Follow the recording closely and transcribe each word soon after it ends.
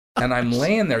And I'm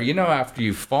laying there. You know, after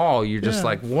you fall, you're just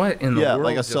like, what in the world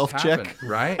like a just self-check. happened,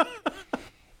 right?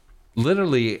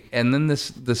 Literally. And then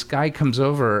this guy comes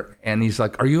over and he's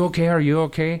like, are you okay? Are you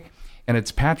okay? And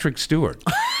it's Patrick Stewart.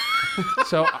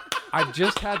 So I've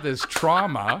just had this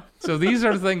trauma. So these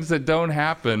are things that don't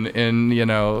happen in,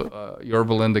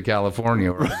 Yorba Linda,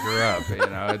 California, where I grew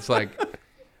up. It's like,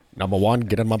 Number one,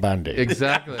 get in my Band-Aid.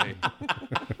 exactly.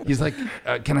 He's like,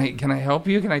 can I help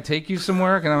you? Can I take you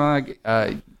somewhere? And I'm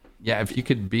like, yeah, if you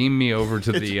could beam me over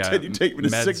to the Can you take me to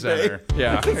med sick center. bay?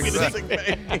 Yeah, Take me to exactly.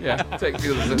 sick bay. Yeah, take me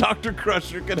to the Dr.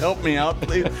 Crusher can help me out,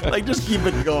 please. Like, just keep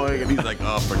it going. And he's like,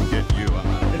 oh, forget you.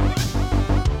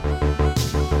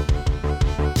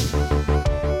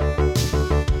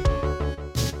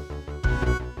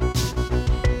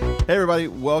 Hey, everybody.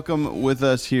 Welcome with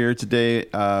us here today.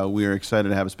 We are excited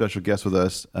to have a special guest with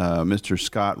us, Mr.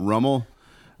 Scott Rummel.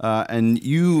 And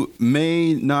you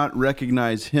may not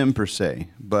recognize him per se,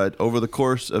 but over the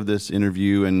course of this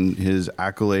interview and his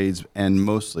accolades and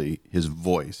mostly his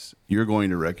voice, you're going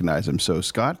to recognize him. So,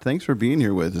 Scott, thanks for being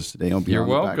here with us today on Beyond You're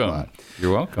the welcome. Backlot.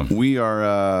 You're welcome.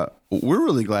 We're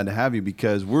really glad to have you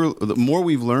because the more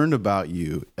we've learned about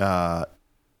you,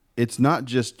 it's not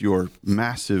just your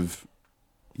massive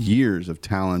years of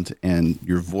talent and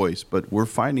your voice, but we're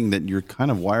finding that you're kind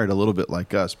of wired a little bit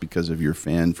like us because of your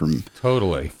fan from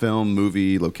Totally. film,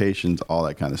 movie, locations, all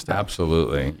that kind of stuff.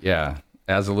 Absolutely. Yeah.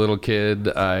 As a little kid,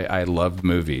 I loved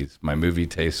movies. My movie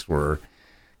tastes were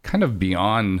kind of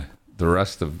beyond the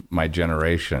rest of my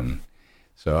generation.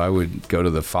 So I would go to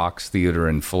the Fox Theater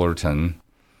in Fullerton.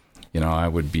 I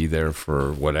would be there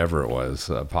for whatever it was,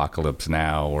 Apocalypse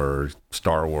Now or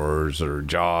Star Wars or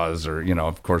Jaws or,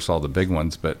 of course, all the big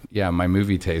ones. But yeah, my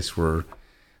movie tastes were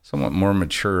somewhat more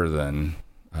mature than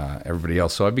everybody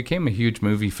else. So I became a huge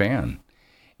movie fan.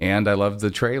 And I loved the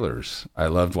trailers. I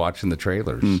loved watching the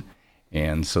trailers.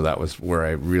 And so that was where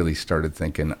I really started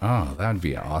thinking, oh, that would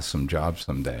be an awesome job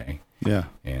someday. Yeah.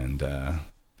 And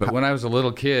but when I was a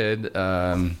little kid,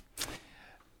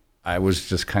 I was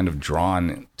just kind of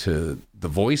drawn to the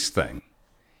voice thing.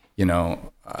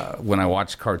 When I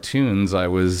watched cartoons, I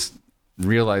was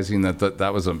realizing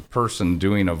that was a person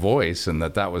doing a voice and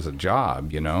that was a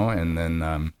job, And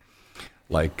then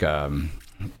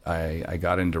I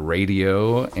got into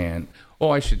radio and,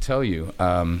 I should tell you,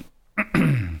 I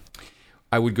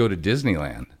would go to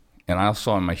Disneyland, and I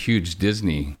also am a huge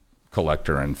Disney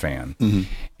collector and fan.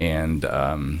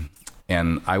 Mm-hmm.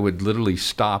 And I would literally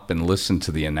stop and listen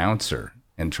to the announcer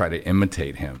and try to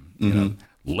imitate him.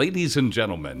 Ladies and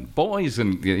gentlemen, boys,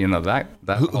 and that.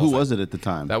 Who was it at the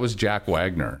time? That was Jack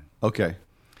Wagner. Okay,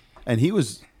 and he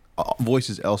was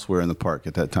voices elsewhere in the park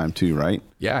at that time too, right?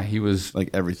 Yeah, he was like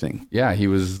everything. Yeah, he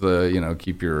was the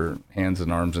keep your hands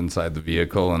and arms inside the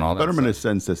vehicle and all that.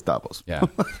 Permanentes estamos. Yeah.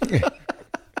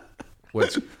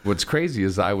 What's crazy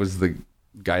is I was the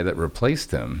guy that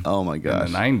replaced him. Oh my gosh!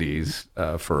 In the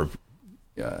 '90s for a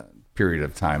period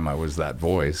of time, I was that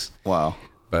voice. Wow!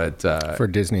 But for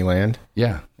Disneyland,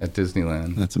 yeah, at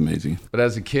Disneyland. That's amazing. But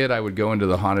as a kid, I would go into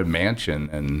the Haunted Mansion,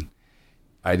 and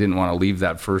I didn't want to leave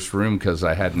that first room because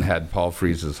I hadn't had Paul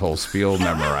Frees's whole spiel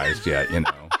memorized yet.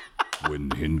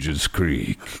 When hinges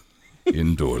creak,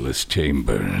 in doorless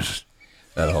chambers,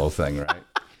 that whole thing, right?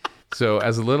 So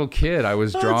as a little kid, I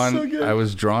was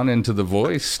drawn into the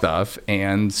voice stuff,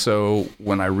 and so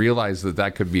when I realized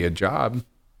that could be a job,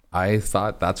 I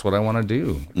thought that's what I want to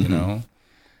do.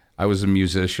 I was a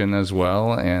musician as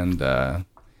well, and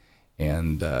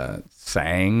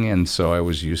sang, and so I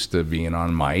was used to being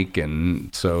on mic,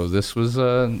 and so this was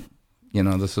a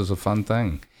fun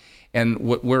thing. And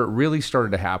where it really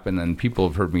started to happen, and people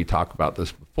have heard me talk about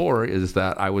this before, is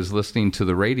that I was listening to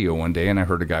the radio one day, and I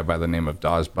heard a guy by the name of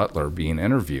Dawes Butler being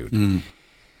interviewed.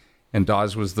 And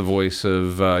Dawes was the voice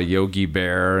of Yogi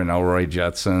Bear and Elroy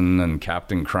Jetson and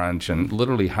Captain Crunch and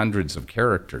literally hundreds of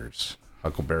characters,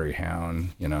 Huckleberry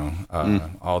Hound,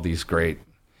 all these great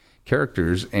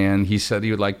characters. And he said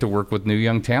he would like to work with new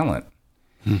young talent.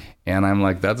 And I'm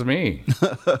like, that's me.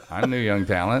 I'm new young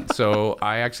talent. So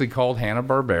I actually called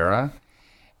Hanna-Barbera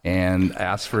and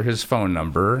asked for his phone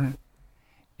number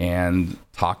and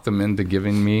talked them into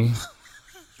giving me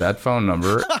that phone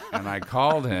number. And I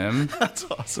called him. That's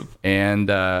awesome. And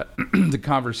the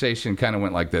conversation kind of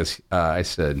went like this. I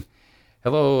said,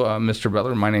 hello, Mr.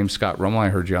 Butler. My name's Scott Rummel. I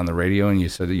heard you on the radio, and you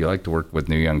said that you like to work with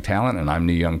new young talent, and I'm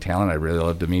new young talent. I'd really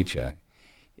love to meet you.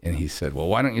 And he said, well,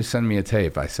 why don't you send me a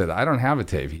tape? I said, I don't have a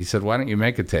tape. He said, why don't you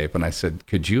make a tape? And I said,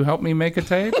 could you help me make a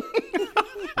tape?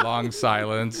 Long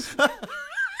silence.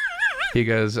 He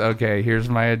goes, okay, here's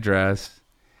my address.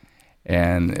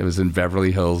 And it was in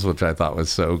Beverly Hills, which I thought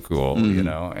was so cool, you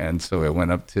know. And so I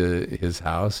went up to his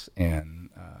house, and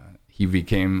he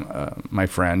became my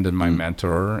friend and my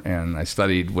mentor. And I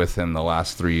studied with him the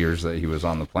last 3 years that he was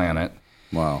on the planet.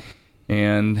 Wow.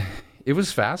 And it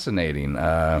was fascinating.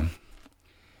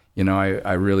 You know,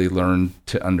 I really learned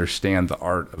to understand the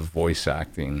art of voice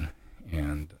acting,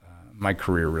 and my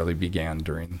career really began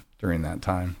during that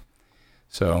time.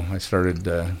 So I started.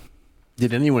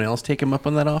 Did anyone else take him up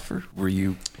on that offer? Were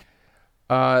you?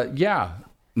 Yeah,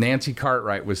 Nancy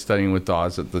Cartwright was studying with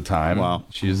Dawes at the time. Wow.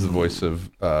 She's the voice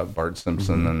of Bart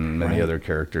Simpson and many other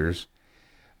characters.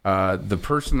 The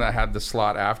person that had the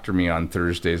slot after me on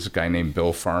Thursdays, a guy named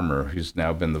Bill Farmer, who's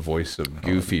now been the voice of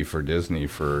Goofy for Disney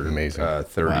for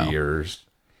 30 years.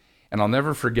 And I'll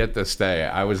never forget this day.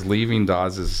 I was leaving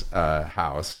Dawes'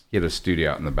 house. He had a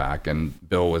studio out in the back, and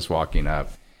Bill was walking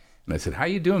up. And I said, "How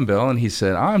you doing, Bill?" And he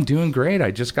said, "Oh, I'm doing great. I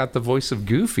just got the voice of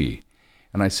Goofy."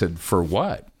 And I said, "For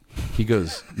what?" He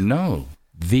goes, "No,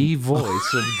 the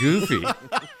voice of Goofy."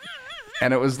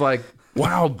 And it was like,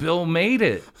 wow, Bill made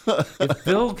it. If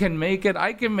Bill can make it,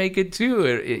 I can make it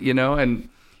too. You know,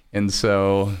 and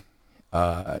so,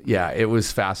 yeah, it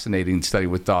was fascinating study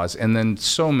with Dawes. And then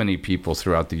so many people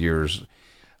throughout the years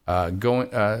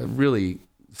really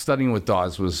studying with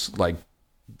Dawes was like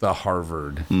the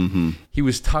Harvard. Mm-hmm. He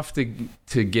was tough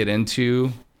to get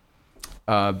into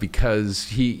because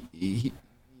he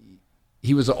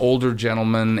was an older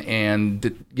gentleman,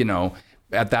 and you know,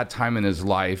 at that time in his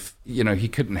life, you know, he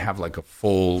couldn't have like a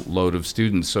full load of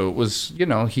students. So it was, you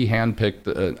know, he handpicked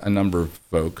a number of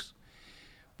folks,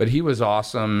 but he was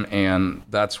awesome. And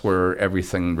that's where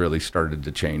everything really started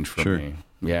to change for me.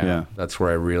 Yeah. That's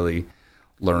where I really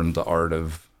learned the art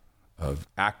of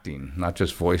acting, not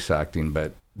just voice acting,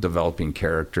 but developing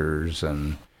characters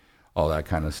and all that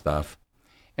kind of stuff.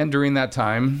 And during that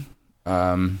time,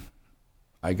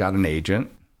 I got an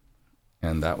agent,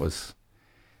 and that was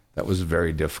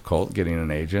very difficult, getting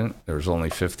an agent. There was only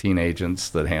 15 agents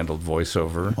that handled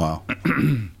voiceover. Wow.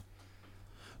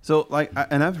 So, like,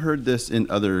 and I've heard this in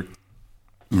other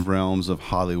realms of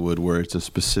Hollywood where it's a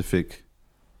specific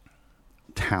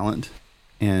talent,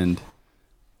 and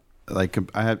like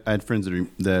I had friends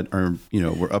that are you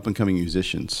know, were up and coming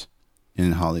musicians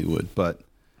in Hollywood, but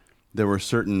there were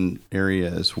certain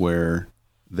areas where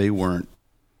they weren't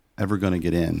ever going to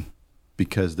get in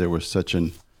because there was such a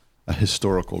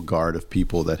historical guard of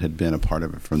people that had been a part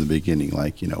of it from the beginning.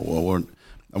 Like, you know, well,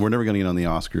 we're never going to get on the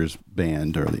Oscars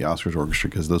band or the Oscars orchestra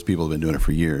because those people have been doing it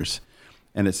for years.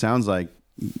 And it sounds like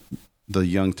the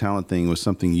young talent thing was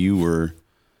something you were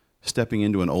stepping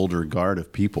into an older guard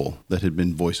of people that had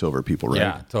been voiceover people, right?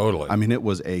 Yeah, totally. I mean, it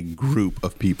was a group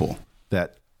of people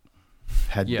that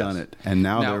had done it. And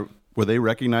now were they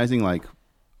recognizing, like,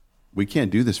 we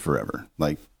can't do this forever?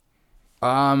 Like,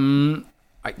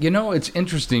 you know, it's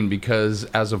interesting because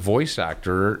as a voice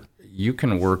actor, you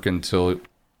can work until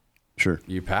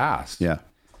you pass. Yeah.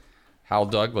 Hal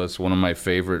Douglas, one of my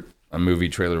favorite movie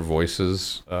trailer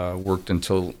voices, worked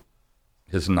until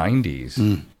his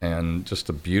 90s. And just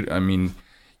a beauty. I mean,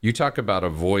 you talk about a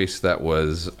voice that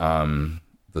was the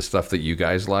stuff that you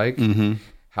guys like. Mm-hmm.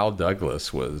 Hal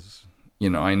Douglas was, you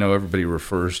know, I know everybody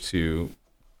refers to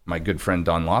my good friend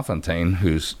Don LaFontaine,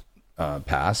 who's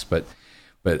passed, but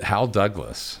Hal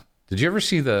Douglas. Did you ever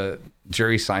see the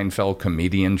Jerry Seinfeld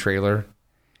comedian trailer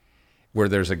where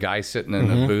there's a guy sitting in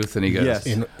a booth and he goes,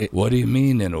 "What do you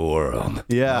mean in a world?"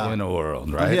 Yeah. In a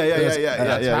world, right? Yeah.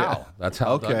 That's Hal. That's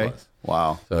Hal Douglas.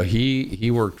 Wow. So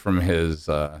he worked from his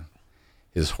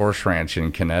horse ranch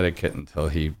in Connecticut until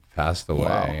he passed away.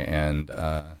 Wow. And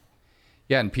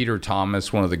and Peter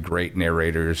Thomas, one of the great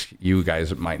narrators. You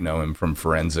guys might know him from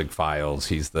Forensic Files.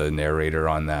 He's the narrator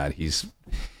on that.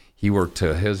 He worked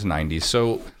to his 90s.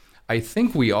 So I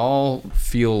think we all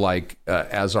feel like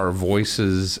as our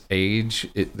voices age,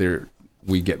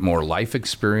 we get more life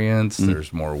experience.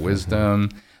 There's more wisdom.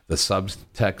 The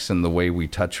subtext and the way we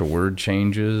touch a word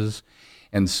changes.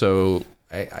 And so,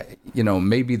 you know,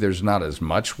 maybe there's not as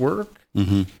much work,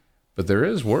 but there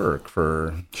is work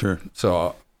for... Sure.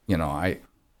 So, you know, I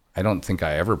don't think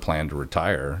I ever plan to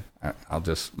retire.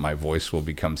 My voice will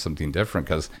become something different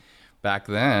because... Back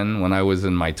then, when I was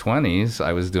in my 20s,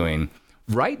 I was doing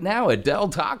right now at Del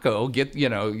Taco. I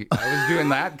was doing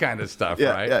that kind of stuff,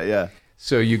 right? Yeah.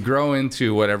 So you grow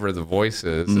into whatever the voice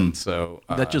is, and so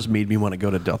That just made me want to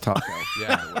go to Del Taco.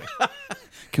 yeah.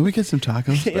 Can we get some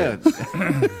tacos? Yeah.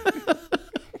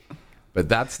 But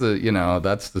that's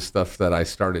the stuff that I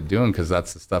started doing because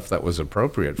that's the stuff that was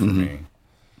appropriate for me.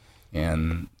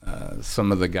 And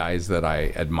some of the guys that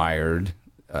I admired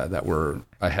that were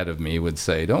ahead of me would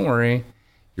say, "Don't worry,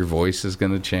 Your voice is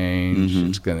going to change.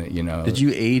 It's going to, you know. Did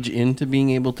you age into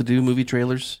being able to do movie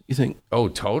trailers, you think? Oh,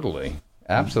 totally.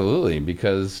 Absolutely.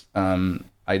 Because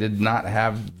I did not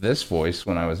have this voice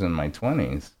when I was in my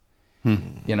 20s.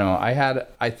 You know,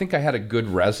 I think I had a good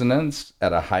resonance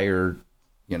at a higher,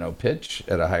 you know, pitch,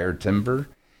 at a higher timbre.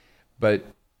 But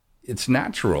it's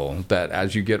natural that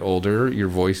as you get older, your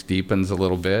voice deepens a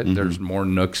little bit. There's more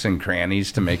nooks and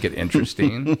crannies to make it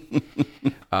interesting.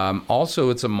 Also,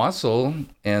 it's a muscle.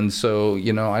 And so,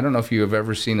 you know, I don't know if you have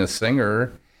ever seen a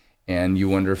singer and you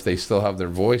wonder if they still have their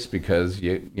voice because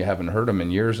you haven't heard them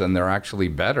in years, and they're actually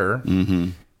better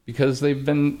because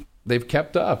they've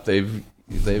kept up. They've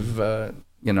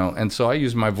you know, and so I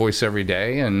use my voice every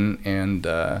day, and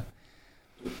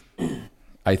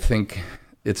I think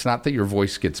it's not that your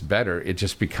voice gets better, it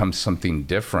just becomes something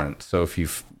different. So if you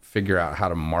figure out how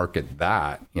to market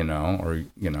that, you know, or,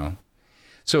 you know.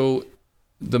 So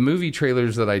the movie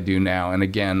trailers that I do now, and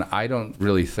again, I don't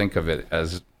really think of it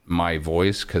as my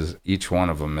voice because each one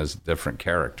of them is a different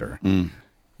character. You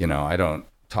know, I don't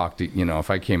talk to, you know, if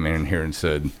I came in here and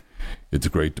said, "It's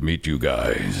great to meet you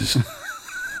guys.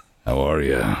 How are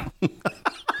you?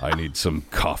 I need some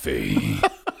coffee."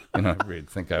 You know, everybody'd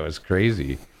think I was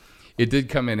crazy. It did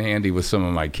come in handy with some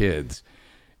of my kids.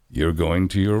 "You're going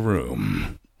to your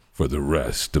room for the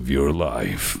rest of your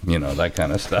life." You know, that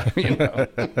kind of stuff, you know.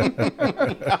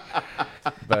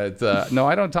 But no,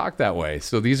 I don't talk that way.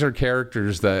 So these are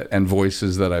characters and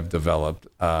voices that I've developed.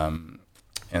 And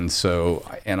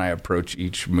I approach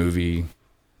each movie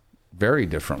very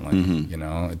differently. You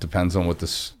know, it depends on what the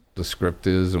script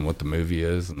is and what the movie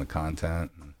is and the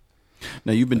content.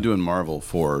 Now, you've been doing Marvel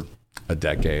for a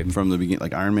decade. From the beginning,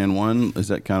 like Iron Man 1, is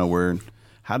that kind of where,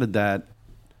 how did that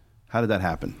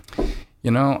happen?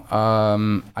 You know,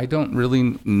 I don't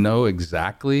really know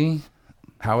exactly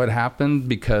how it happened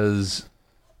because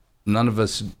none of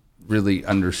us really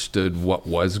understood what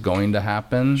was going to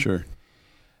happen. Sure.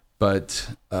 But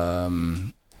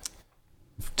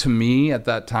to me at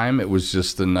that time, it was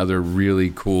just another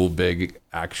really cool, big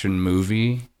action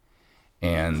movie.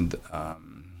 And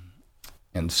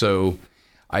so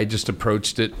I just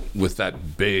approached it with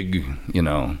that big, you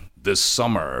know, this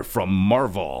summer from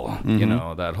Marvel, you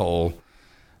know, that whole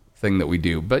thing that we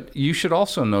do. But you should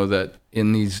also know that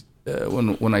in these,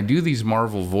 when I do these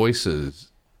Marvel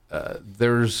voices,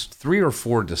 there's 3 or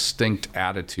 4 distinct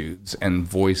attitudes and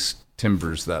voice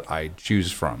timbres that I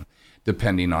choose from,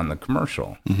 depending on the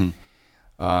commercial.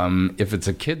 If it's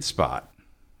a kid spot,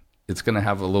 it's going to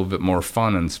have a little bit more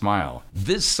fun and smile.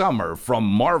 This summer from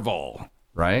Marvel,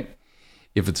 right?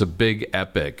 If it's a big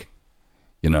epic,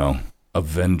 you know,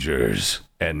 Avengers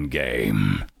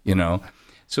Endgame, you know.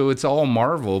 So it's all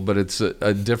Marvel, but it's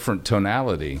a different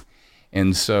tonality.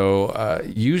 And so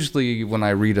usually when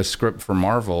I read a script for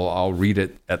Marvel, I'll read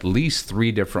it at least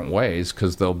 3 different ways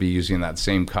because they'll be using that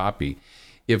same copy.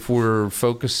 If we're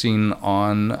focusing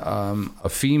on a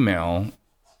female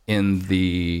in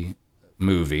the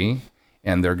movie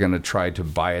and they're going to try to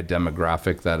buy a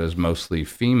demographic that is mostly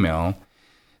female,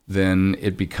 then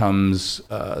it becomes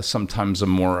sometimes a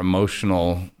more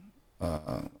emotional,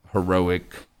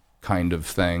 heroic kind of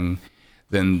thing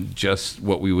than just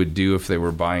what we would do if they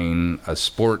were buying a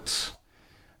sports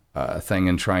thing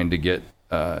and trying to get,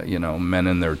 you know, men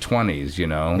in their 20s, you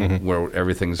know, where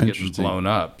everything's getting blown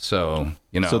up. So,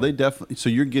 you know. So they definitely, so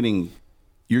you're getting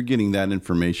that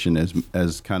information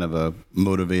as kind of a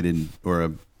motivated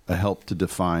or a help to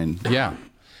define. Yeah.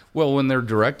 Well, when they're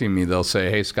directing me, they'll say,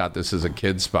 "Hey, Scott, this is a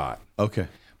kid spot." Okay.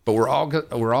 But we're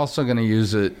also going to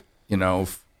use it, you know,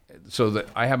 so that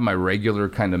I have my regular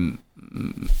kind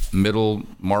of middle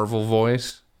Marvel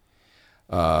voice.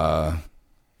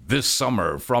 This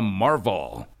summer from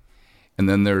Marvel. And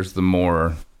then there's the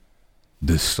more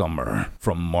this summer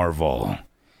from Marvel.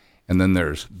 And then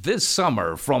there's this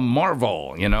summer from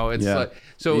Marvel, you know, it's like,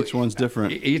 so each one's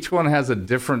different. Each one has a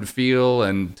different feel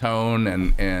and tone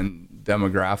and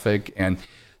demographic. And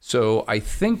so I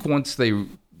think once they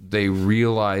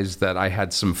realized that I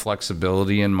had some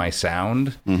flexibility in my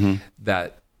sound,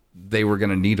 that they were going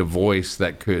to need a voice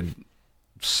that could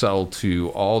sell to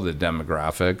all the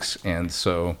demographics. And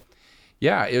so,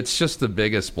 yeah, it's just the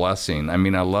biggest blessing. I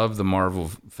mean, I love the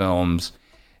Marvel films,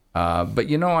 but,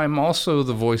 you know, I'm also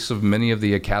the voice of many of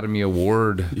the Academy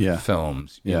Award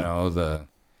films, you know,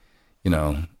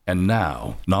 and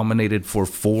now nominated for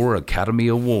 4 Academy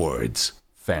Awards,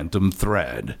 Phantom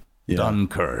Thread,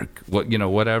 Dunkirk,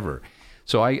 whatever.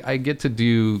 So I get to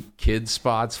do kid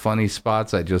spots, funny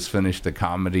spots. I just finished a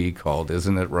comedy called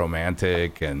Isn't It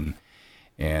Romantic? And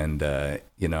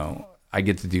you know, I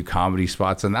get to do comedy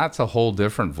spots, and that's a whole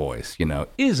different voice, you know.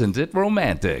 Isn't it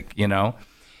romantic? You know,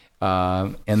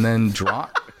 and then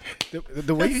drop.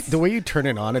 The way you turn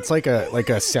it on, it's like a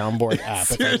soundboard app.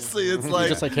 Seriously, it's It's like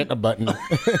just like hitting a button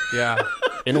Yeah,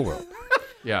 in a world.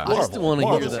 yeah. I still want to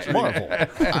hear that. Marvel.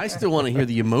 I still want to hear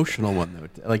the emotional one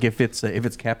though. Like if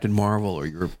it's Captain Marvel or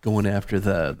you're going after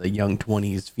the young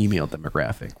 20s female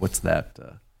demographic. What's that?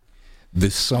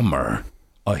 This summer,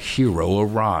 a hero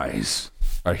arise.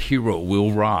 A hero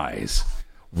will rise.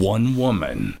 One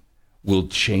woman will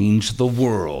change the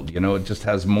world. You know, it just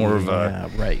has more of a,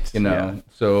 right. you know,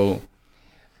 so,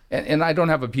 and I don't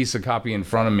have a piece of copy in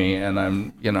front of me, and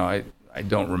I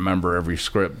don't remember every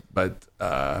script, but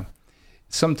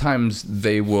sometimes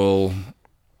they will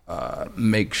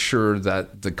make sure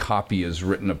that the copy is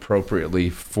written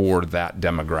appropriately for that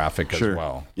demographic Sure. as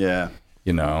well. yeah.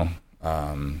 You know,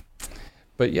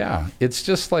 but yeah, it's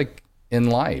just like in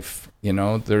life, you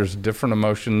know, there's different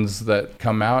emotions that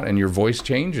come out and your voice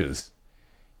changes.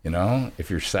 You know,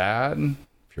 if you're sad,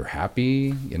 if you're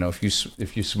happy, you know, if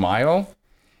you smile,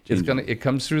 it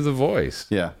comes through the voice.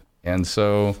 Yeah. And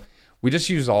so we just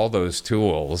use all those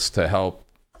tools to help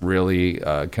really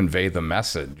convey the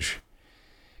message.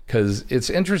 Because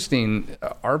it's interesting,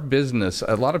 our business,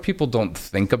 a lot of people don't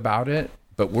think about it,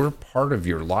 but we're part of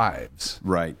your lives.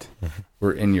 Right.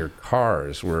 We're in your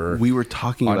cars. We were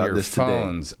talking on about your this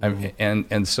phones.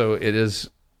 And so it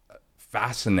is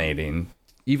fascinating,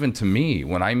 even to me,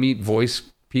 when I meet voice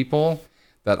people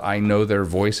that I know their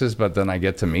voices, but then I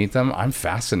get to meet them, I'm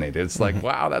fascinated. It's like,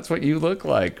 wow, that's what you look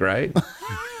like, right?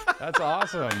 That's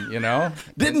awesome, you know?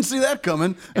 Didn't see that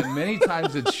coming. And many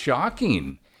times it's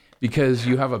shocking because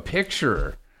you have a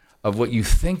picture of what you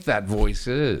think that voice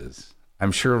is.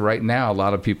 I'm sure right now a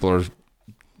lot of people are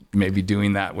maybe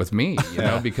doing that with me, you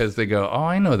know, because they go, oh,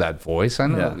 I know that voice. I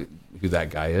know who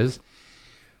that guy is.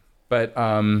 But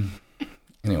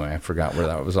anyway, I forgot where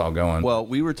that was all going. Well,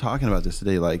 we were talking about this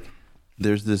today. Like,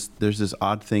 there's this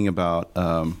odd thing about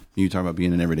you talking about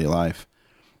being in everyday life.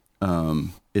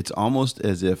 It's almost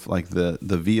as if like the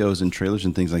VOs and trailers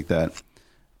and things like that.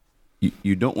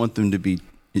 You don't want them to be.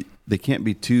 They can't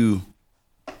be too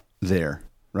there,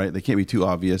 right? They can't be too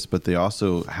obvious, but they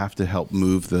also have to help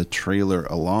move the trailer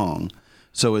along.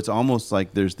 So it's almost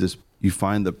like there's this. You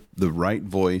find the right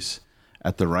voice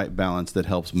at the right balance that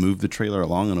helps move the trailer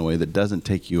along in a way that doesn't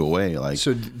take you away. Like,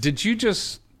 so did you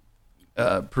just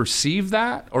perceive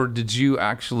that, or did you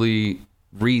actually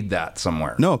read that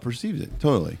somewhere? no, perceived it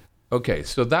totally. Okay,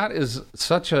 so that is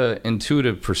such a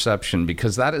intuitive perception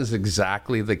because that is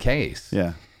exactly the case.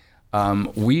 Yeah.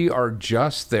 We are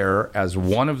just there as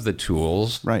one of the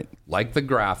tools, Right. like the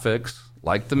graphics,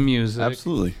 like the music,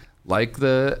 Absolutely. like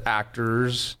the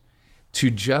actors, to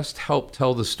just help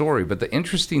tell the story. But the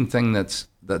interesting thing that's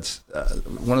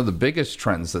one of the biggest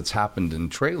trends that's happened in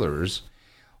trailers,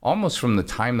 almost from the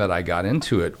time that I got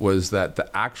into it, was that the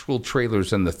actual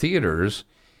trailers in the theaters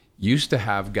used to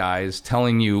have guys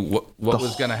telling you what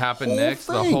was going to happen next,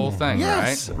 the whole thing,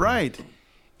 yes, right? Right.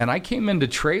 And I came into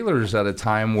trailers at a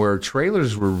time where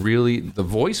trailers were really, the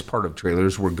voice part of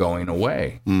trailers were going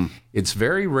away. It's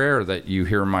very rare that you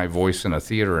hear my voice in a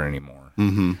theater anymore.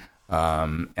 Mm-hmm.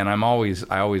 And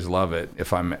I always love it.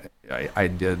 I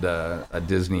did a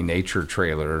Disney nature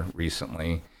trailer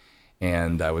recently,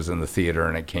 and I was in the theater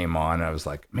and it came on. And I was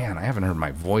like, man, I haven't heard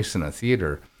my voice in a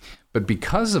theater. But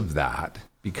because of that,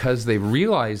 because they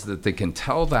realize that they can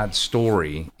tell that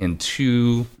story in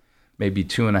maybe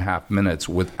 2.5 minutes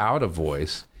without a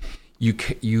voice,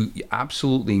 you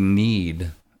absolutely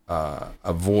need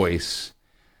a voice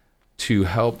to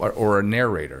help, or a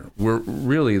narrator. We're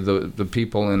really, the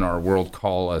people in our world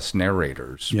call us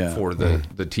narrators for the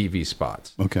TV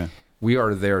spots. Okay. We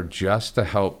are there just to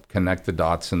help connect the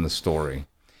dots in the story.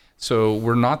 So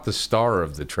we're not the star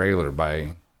of the trailer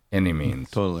by any means.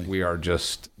 Totally. We are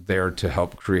just there to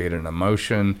help create an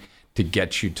emotion, to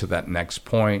get you to that next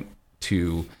point,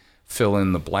 to fill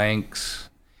in the blanks.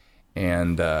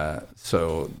 And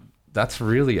so that's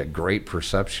really a great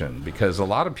perception, because a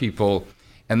lot of people,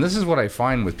 and this is what I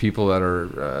find with people that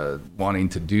are wanting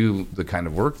to do the kind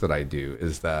of work that I do,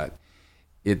 is that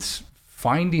it's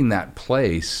finding that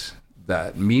place,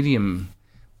 that medium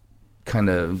kind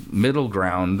of middle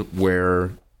ground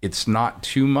where it's not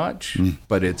too much,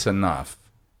 but it's enough.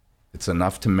 It's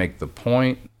enough to make the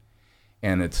point,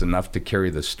 and it's enough to carry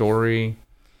the story.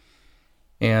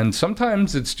 And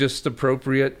sometimes it's just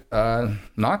appropriate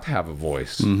not to have a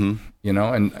voice, you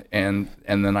know, and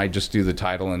then I just do the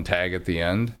title and tag at the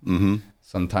end. Mm-hmm.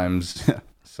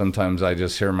 Sometimes I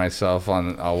just hear myself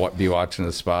I'll be watching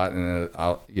the spot, and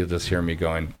you'll just hear me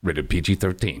going, rated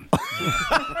PG-13.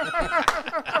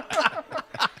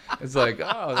 It's like,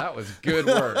 oh, that was good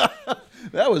work.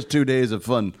 That was 2 days of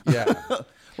fun. Yeah.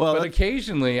 Well, but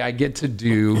occasionally I get to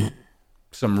do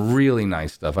some really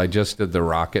nice stuff. I just did the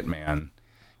Rocket Man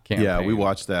campaign. yeah, we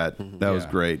watched that. That was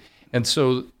great. And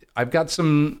so I've got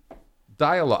some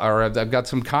dialogue, or I've got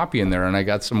some copy in there, and I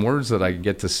got some words that I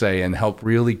get to say and help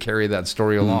really carry that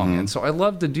story along. And so I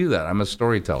love to do that. I'm a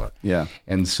storyteller. Yeah.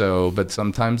 And so, but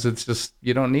sometimes it's just,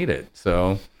 you don't need it.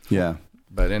 So, Yeah.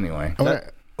 but anyway.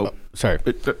 Sorry.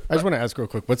 I just want to ask real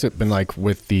quick, what's it been like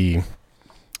with the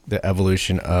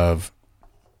evolution of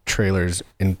trailers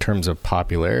in terms of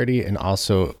popularity, and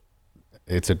also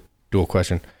it's a dual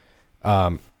question.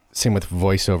 Same with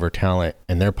voiceover talent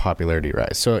and their popularity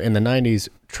rise. So in the 90s,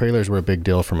 trailers were a big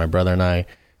deal for my brother and I.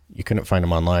 You couldn't find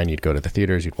them online. You'd go to the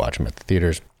theaters. You'd watch them at the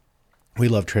theaters. We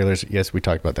love trailers. Yes, we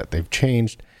talked about that. They've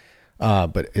changed.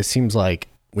 But it seems like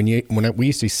when we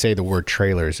used to say the word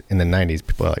trailers in the 90s,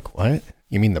 people are like, what?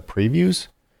 You mean the previews?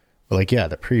 We're like, yeah,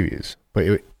 the previews.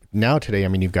 But now today, I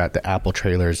mean, you've got the Apple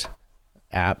Trailers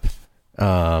app.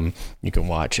 You can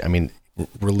watch. I mean,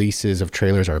 releases of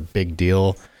trailers are a big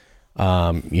deal.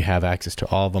 You have access to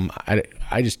all of them.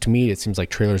 I just, to me, it seems like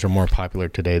trailers are more popular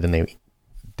today than they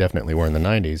definitely were in the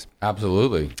 90s.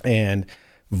 Absolutely. And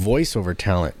voiceover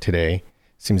talent today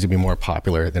seems to be more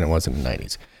popular than it was in the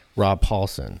 90s. Rob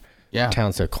Paulson,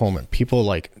 Townsend Coleman. People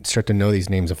like start to know these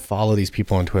names and follow these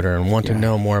people on Twitter and want to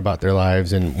know more about their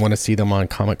lives and want to see them on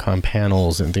Comic-Con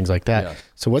panels and things like that. Yeah.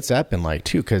 So what's that been like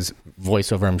too? Because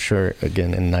voiceover, I'm sure,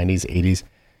 again, in the 90s, 80s,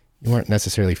 you weren't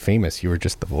necessarily famous. You were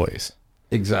just the voice.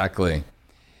 Exactly.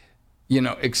 You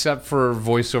know, except for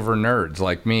voiceover nerds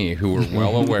like me who were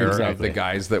well aware of the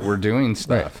guys that were doing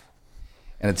stuff. Right.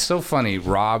 And it's so funny,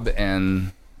 Rob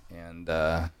and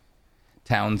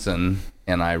Townsend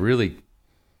and I really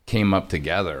came up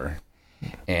together.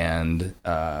 And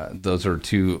those are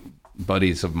two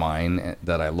buddies of mine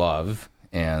that I love,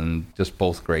 and just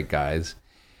both great guys.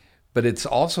 But it's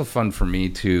also fun for me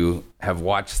to have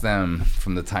watched them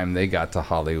from the time they got to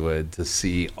Hollywood to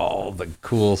see all the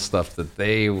cool stuff that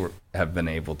they have been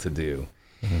able to do.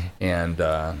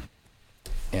 Mm-hmm.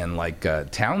 And like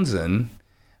Townsend,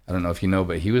 I don't know if you know,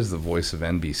 but he was the voice of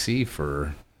NBC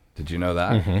for, did you know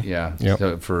that? Mm-hmm. Yeah. Yep.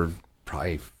 So for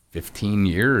probably 15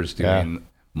 years doing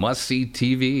must-see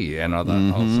TV and all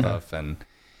that whole stuff.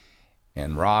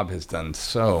 And Rob has done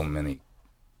so many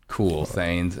cool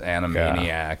things,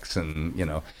 Animaniacs,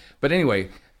 and but anyway,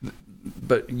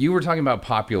 but you were talking about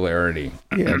popularity.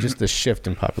 Yeah, just the shift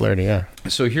in popularity. Yeah.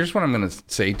 So here's what I'm going to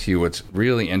say to you. What's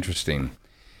really interesting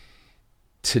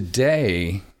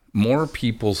today, more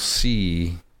people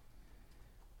see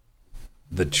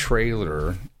the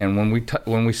trailer, and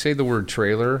when we say the word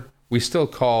trailer, we still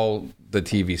call the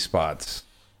TV spots.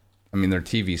 I mean, they're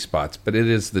TV spots, but it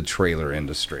is the trailer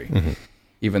industry,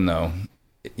 even though.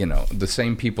 The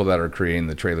same people that are creating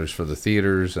the trailers for the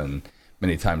theaters and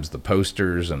many times the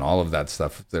posters and all of that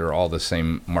stuff, they're all the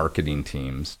same marketing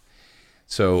teams.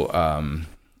 So,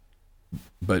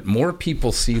 but more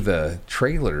people see the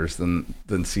trailers than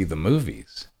see the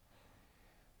movies.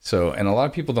 So, and a lot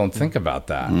of people don't think about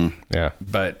that. Yeah.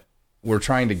 But we're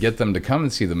trying to get them to come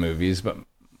and see the movies. But,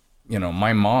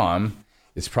 my mom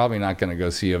is probably not going to go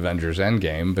see Avengers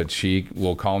Endgame, but she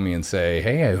will call me and say,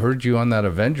 "Hey, I heard you on that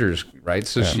Avengers," right?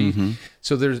 So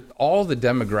so there's all the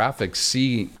demographics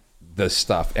see this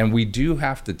stuff, and we do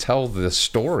have to tell the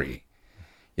story.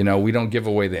 We don't give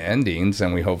away the endings,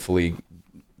 and we hopefully,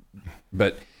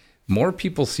 but more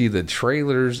people see the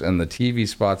trailers and the TV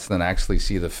spots than actually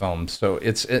see the film. So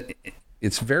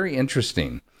it's very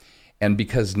interesting, and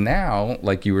because now,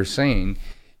 like you were saying,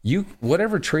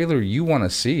 whatever trailer you want to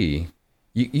see.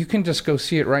 You can just go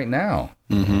see it right now.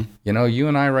 Mm-hmm. You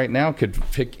and I right now could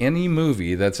pick any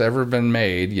movie that's ever been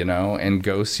made, and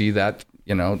go see that,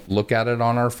 look at it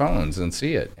on our phones and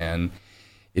see it. And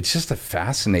it's just a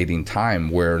fascinating time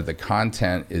where the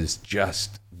content is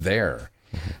just there.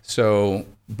 Mm-hmm. So,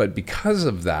 but because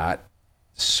of that,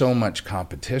 so much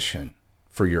competition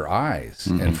for your eyes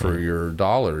and for your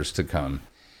dollars to come.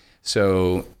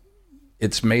 So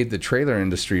it's made the trailer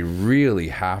industry really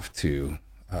have to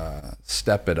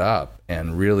step it up,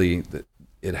 and really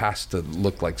it has to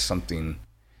look like something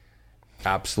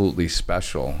absolutely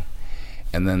special.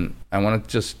 And then I want to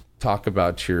just talk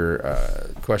about your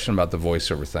question about the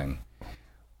voiceover thing.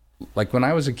 Like when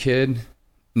I was a kid,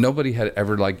 nobody had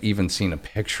ever even seen a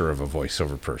picture of a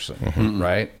voiceover person,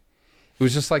 right? It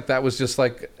was just like, that was just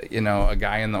like, a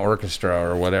guy in the orchestra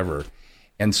or whatever.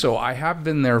 And so I have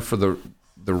been there for the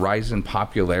rise in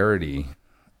popularity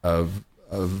of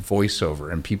voiceover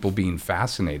and people being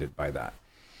fascinated by that.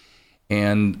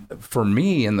 And for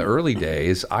me in the early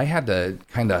days, I had to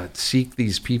kind of seek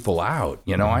these people out.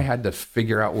 I had to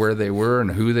figure out where they were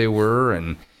and who they were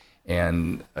and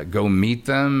and go meet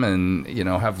them and,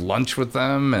 have lunch with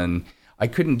them. And I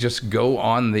couldn't just go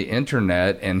on the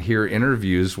internet and hear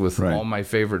interviews with all my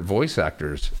favorite voice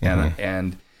actors.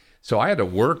 And so I had to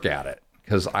work at it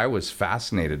because I was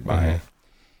fascinated by it.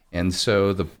 And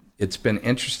so it's been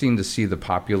interesting to see the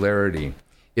popularity.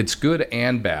 It's good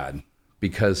and bad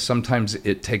because sometimes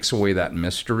it takes away that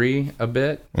mystery a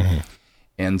bit.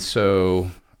 And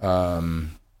so,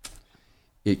 one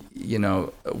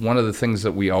of the things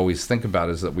that we always think about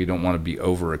is that we don't want to be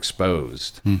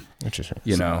overexposed. Interesting.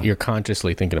 So you're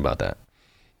consciously thinking about that.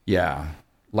 Yeah.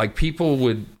 Like people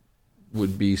would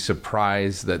be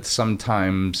surprised that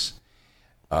sometimes,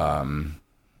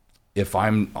 if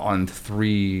I'm on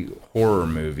 3 horror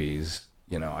movies,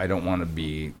 I don't want to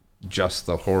be just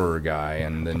the horror guy,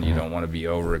 and then you don't want to be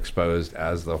overexposed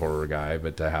as the horror guy,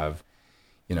 but to have,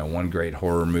 one great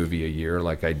horror movie a year,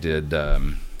 like I did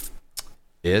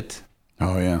It.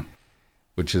 Oh yeah,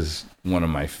 which is one of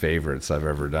my favorites I've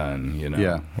ever done.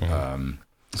 Yeah,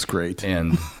 it's great.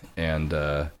 And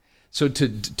so to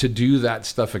do that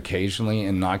stuff occasionally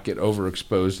and not get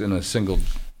overexposed in a single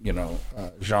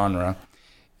genre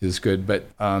is good. But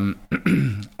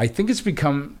I think it's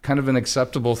become kind of an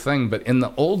acceptable thing. But in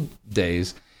the old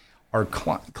days, our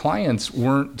clients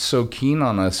weren't so keen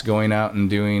on us going out and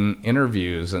doing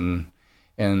interviews, and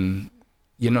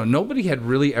nobody had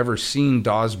really ever seen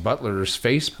Daws Butler's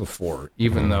face before,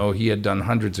 even though he had done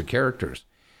hundreds of characters.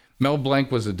 Mel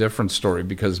Blanc was a different story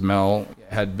because Mel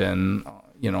had been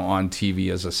on TV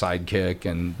as a sidekick,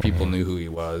 and people knew who he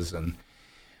was.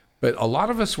 But a lot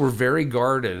of us were very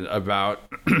guarded about,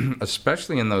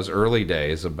 especially in those early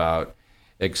days, about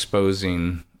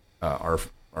exposing our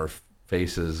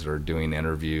faces or doing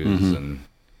interviews. And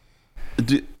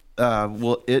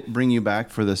will it bring you back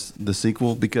for the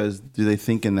sequel? Because do they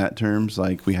think in that terms,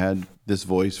 like we had this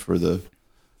voice for the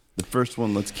first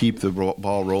one, let's keep the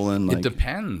ball rolling? It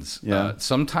depends. Yeah.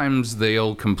 Sometimes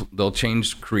they'll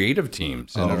change creative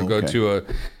teams and it'll go to a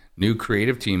new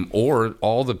creative team, or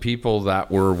all the people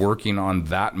that were working on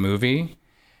that movie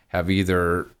have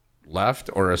either left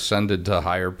or ascended to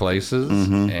higher places.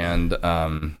 And,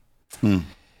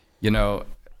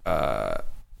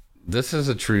 this is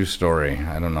a true story.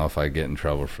 I don't know if I get in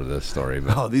trouble for this story,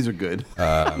 but these are good.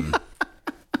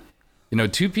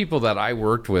 2 people that I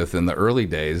worked with in the early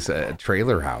days at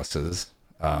trailer houses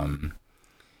have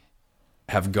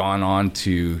gone on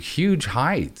to huge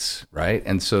heights, right?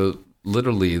 And so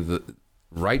literally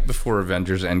right before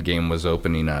Avengers Endgame was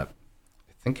opening up,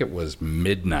 I think it was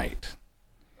midnight,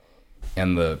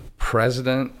 and the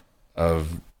president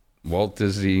of Walt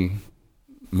Disney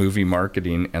Movie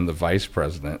Marketing and the vice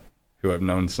president, who I've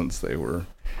known since they were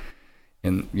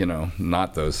they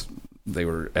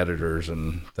were editors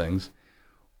and things,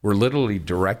 were literally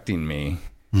directing me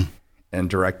and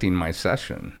directing my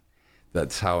session.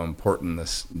 That's how important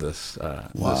this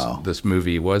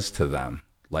movie was to them.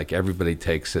 Like everybody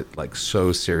takes it like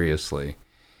so seriously.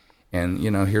 And,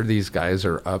 here these guys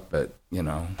are up at,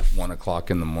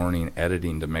 1:00 in the morning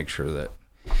editing to make sure that,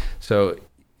 so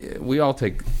we all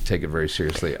take it very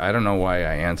seriously. I don't know why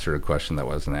I answered a question that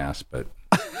wasn't asked, but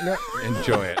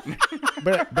enjoy it.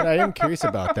 But I am curious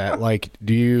about that. Like,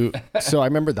 so I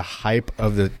remember the hype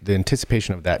of the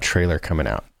anticipation of that trailer coming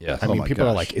out. Yes. I mean, people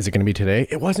are like, is it going to be today?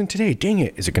 It wasn't today. Dang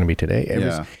it. Is it going to be today? And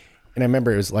I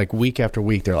remember it was like week after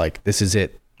week. They're like, this is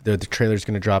it. The trailer's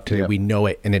going to drop today. Yep. We know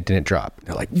it. And it didn't drop.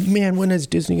 They're like, man, when is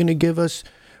Disney going to give us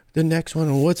the next one?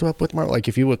 And what's up with Marvel? Like,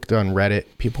 if you looked on Reddit,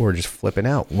 people were just flipping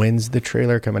out. When's the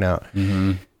trailer coming out?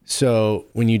 So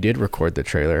when you did record the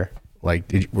trailer,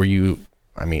 like, were you,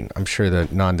 I mean, I'm sure the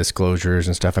non-disclosures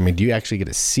and stuff. I mean, do you actually get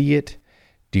to see it?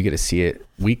 Do you get to see it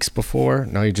weeks before?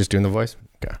 No, you're just doing the voice?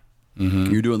 Okay.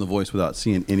 You're doing the voice without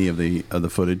seeing any of the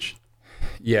footage?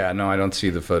 Yeah, no, I don't see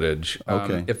the footage.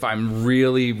 Okay. If I'm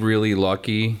really, really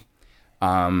lucky,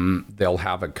 they'll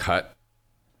have a cut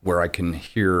where I can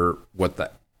hear what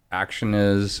the action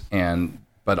is,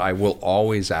 but I will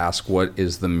always ask, what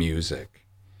is the music?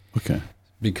 Okay.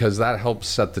 Because that helps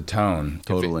set the tone.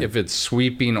 Totally. If it's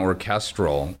sweeping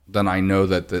orchestral, then I know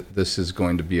that this is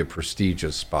going to be a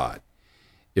prestigious spot.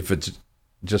 If it's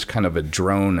just kind of a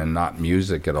drone and not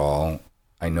music at all,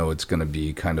 I know it's going to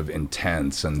be kind of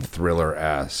intense and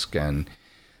thriller-esque. And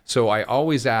so I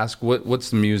always ask,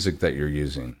 what's the music that you're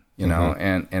using?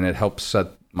 And it helps set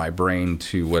my brain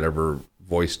to whatever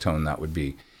voice tone that would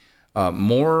be.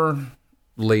 More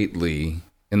lately,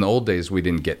 in the old days, we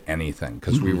didn't get anything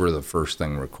because we were the first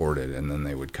thing recorded, and then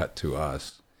they would cut to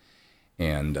us.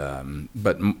 And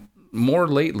but more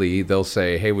lately, they'll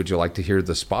say, hey, would you like to hear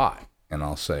the spot? And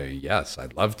I'll say, yes,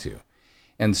 I'd love to.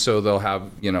 And so they'll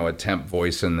have, a temp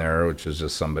voice in there, which is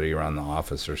just somebody around the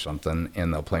office or something,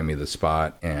 and they'll play me the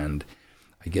spot, and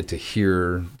I get to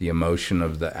hear the emotion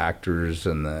of the actors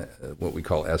and the what we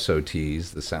call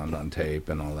SOTs, the sound on tape,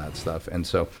 and all that stuff. And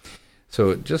so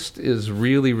it just is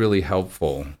really, really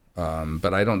helpful.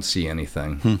 But I don't see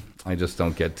anything. I just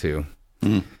don't get to.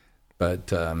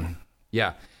 But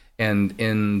yeah. And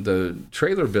in the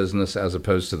trailer business, as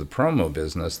opposed to the promo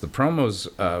business, the promos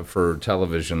for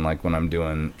television, like when I'm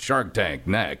doing Shark Tank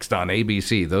next on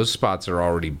ABC, those spots are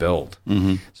already built.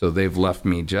 So they've left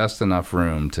me just enough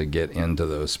room to get into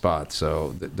those spots.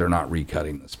 So they're not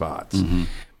recutting the spots.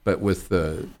 But with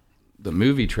the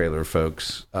movie trailer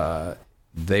folks,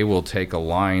 they will take a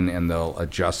line and they'll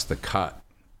adjust the cut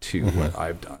to what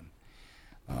I've done,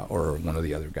 or one of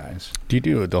the other guys. Do you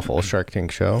do the whole Shark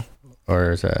Tank show?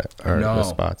 Or is that the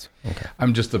spots? Okay.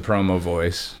 I'm just the promo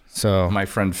voice. So my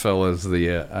friend Phil is the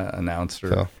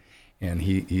announcer, and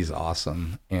he's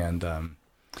awesome. And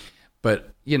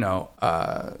but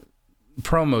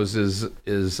promos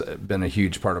is been a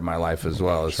huge part of my life as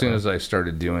well. As soon as I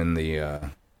started doing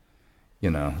the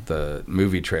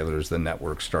movie trailers, the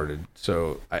network started.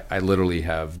 So I literally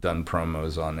have done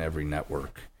promos on every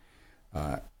network.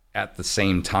 At the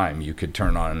same time, you could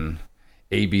turn on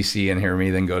ABC and hear me,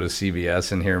 then go to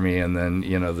CBS and hear me, and then the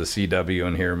CW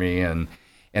and hear me,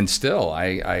 and still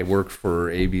I work for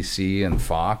ABC and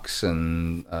Fox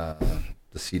and the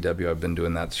CW. I've been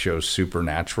doing that show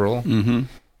Supernatural. You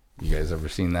guys ever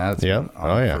seen that? It's been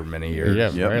on for many years. Yeah,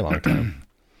 very long time.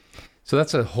 So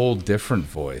that's a whole different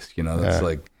voice. That's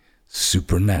like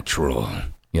supernatural.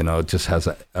 It just has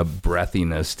a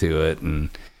breathiness to it,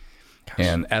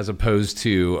 and as opposed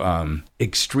to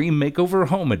Extreme Makeover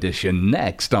Home Edition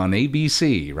next on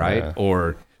ABC, right? Yeah.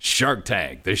 Or Shark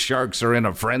Tank, the sharks are in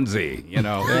a frenzy,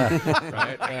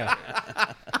 right? Yeah.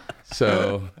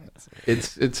 So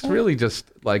it's really just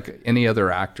like any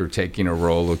other actor taking a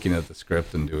role, looking at the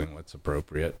script and doing what's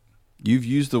appropriate. You've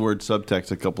used the word subtext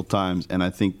a couple times, and I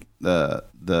think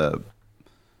some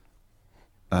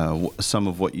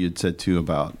of what you had said too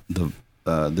about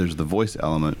there's the voice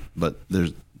element, but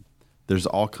there's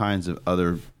all kinds of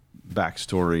other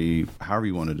backstory, however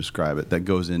you want to describe it, that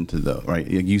goes into right?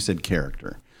 You said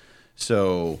character.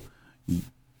 So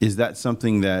is that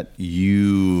something that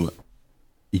you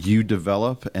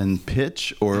develop and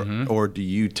pitch, or do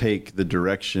you take the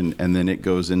direction and then it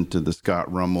goes into the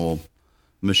Scott Rummel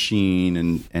machine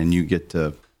and you get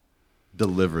to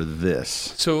deliver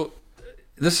this? So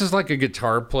this is like a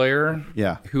guitar player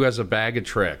who has a bag of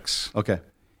tricks. Okay.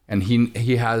 And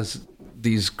he has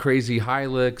these crazy high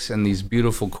licks and these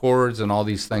beautiful chords and all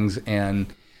these things,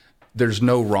 and there's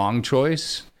no wrong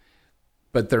choice,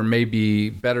 but there may be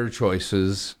better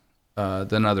choices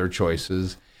than other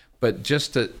choices. But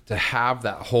just to have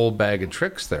that whole bag of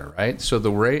tricks there, right? So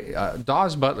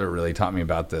Dawes Butler really taught me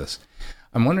about this.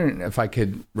 I'm wondering if I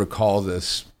could recall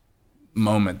this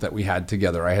moment that we had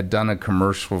together. I had done a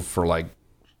commercial for like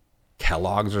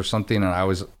Kellogg's or something, and I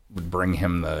always would bring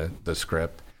him the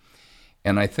script.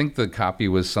 And I think the copy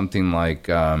was something like,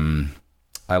 I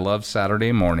love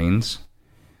Saturday mornings,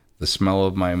 the smell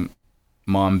of my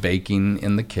mom baking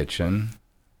in the kitchen,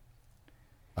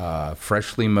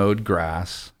 freshly mowed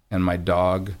grass, and my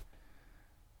dog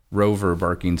Rover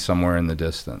barking somewhere in the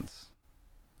distance.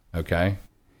 Okay?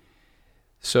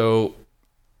 So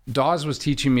Dawes was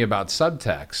teaching me about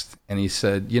subtext, and he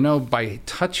said, by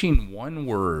touching one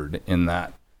word in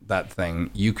that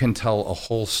thing, you can tell a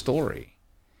whole story.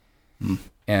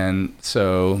 And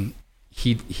so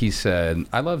he said,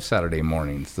 I love Saturday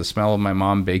mornings, the smell of my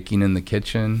mom baking in the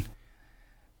kitchen,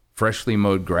 freshly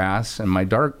mowed grass, and my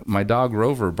dog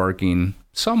Rover barking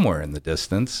somewhere in the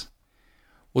distance.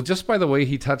 Well, just by the way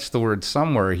he touched the word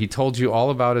somewhere, he told you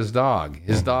all about his dog.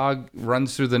 His dog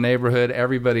runs through the neighborhood.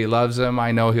 Everybody loves him.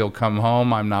 I know he'll come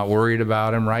home. I'm not worried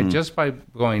about him, right? Just by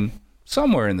going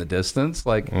somewhere in the distance,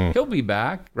 he'll be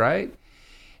back, right?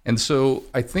 And so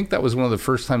I think that was one of the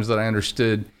first times that I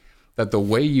understood that the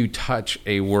way you touch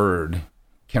a word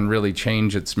can really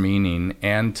change its meaning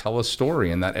and tell a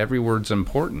story, and that every word's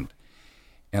important.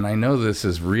 And I know this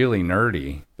is really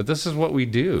nerdy, but this is what we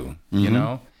do,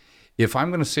 If I'm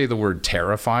going to say the word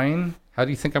terrifying, how do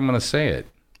you think I'm going to say it?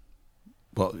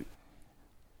 Well,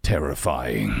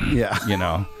 terrifying.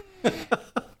 Yeah.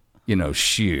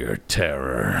 Sheer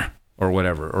terror or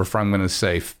whatever. Or if I'm going to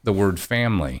say the word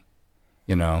family,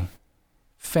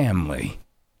 family,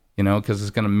 because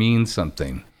it's going to mean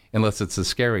something, unless it's a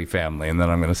scary family. And then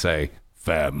I'm going to say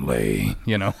family,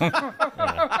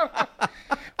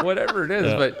 whatever it is.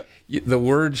 Yeah. But the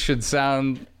word should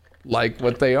sound like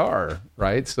what they are,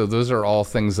 right? So those are all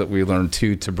things that we learn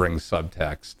too to bring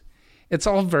subtext. It's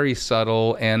all very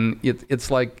subtle, and it's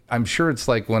like, I'm sure it's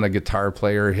like when a guitar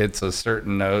player hits a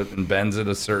certain note and bends it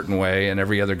a certain way, and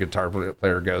every other guitar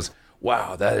player goes,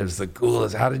 wow, that is the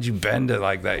coolest. How did you bend it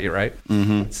like that? You're right.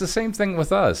 Mm-hmm. It's the same thing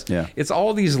with us. Yeah. It's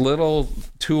all these little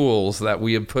tools that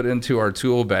we have put into our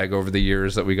tool bag over the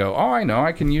years that we go, oh, I know,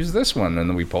 I can use this one. And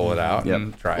then we pull it out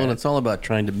and try Well, it. it's all about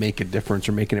trying to make a difference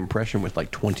or make an impression with like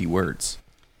 20 words,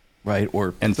 right?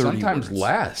 Or And 30 sometimes words.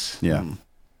 less. Yeah.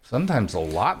 Sometimes a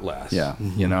lot less. Yeah.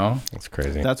 You know? That's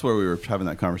crazy. That's where we were having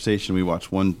that conversation. We watched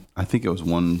I think it was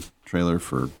one trailer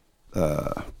for,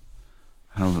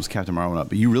 I don't know if it was Captain Marvel or not,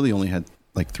 but you really only had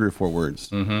like 3 or 4 words.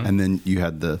 Mm-hmm. And then you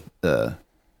had the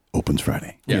opens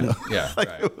Friday. Yeah. You know? Yeah. Like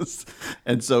Right. it was,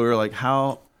 and so we were like,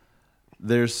 how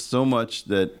there's so much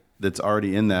that's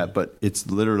already in that, but it's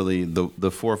literally the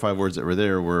 4 or 5 words that were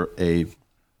there were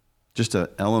just an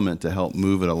element to help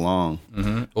move it along.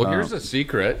 Mm-hmm. Well, here's a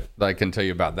secret that I can tell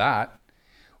you about that.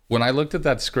 When I looked at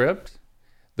that script,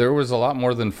 there was a lot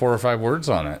more than 4 or 5 words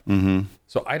on it. Mm-hmm.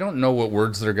 So I don't know what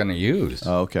words they're going to use.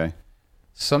 Oh, okay.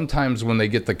 Sometimes when they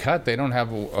get the cut, they don't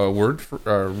have a word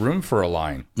for, room for a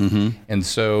line. Mm-hmm. And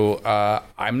so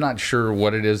I'm not sure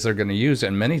what it is they're going to use.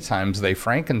 And many times they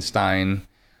Frankenstein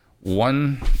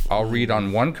one. I'll read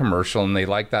on one commercial and they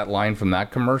like that line from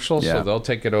that commercial. Yeah. So they'll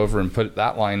take it over and put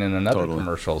that line in another Totally.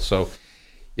 commercial. So,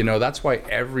 that's why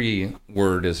every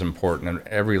word is important and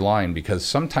every line, because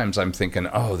sometimes I'm thinking,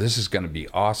 oh, this is going to be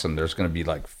awesome. There's going to be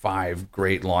like 5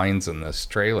 great lines in this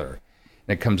trailer.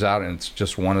 And it comes out and it's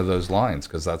just one of those lines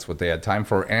because that's what they had time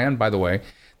for. And by the way,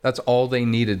 that's all they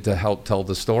needed to help tell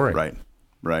the story.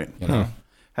 Right.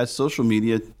 Has social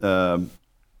media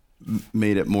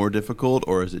made it more difficult,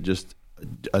 or is it just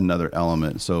another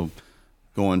element? So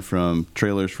going from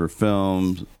trailers for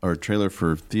films or trailer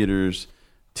for theaters,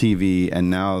 TV, and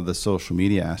now the social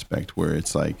media aspect where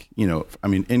it's like,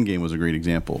 Endgame was a great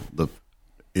example.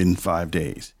 In 5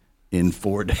 days, in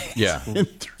 4 days, Yeah. in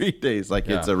 3 days,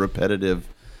 it's a repetitive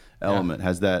element.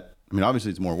 Has that? I mean,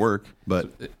 obviously it's more work, but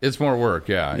It's more work.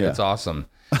 Yeah. Yeah. It's awesome.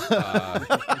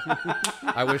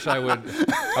 I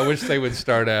wish they would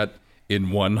start at in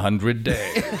 100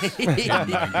 days, in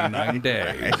 99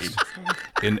 days,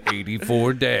 in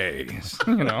 84 days,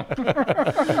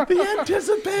 the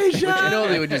anticipation. But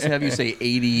they would just have you say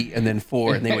 80 and then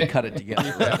 4, and they would cut it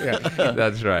together. Right?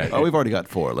 That's right. Oh, we've already got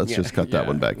 4. Let's just cut that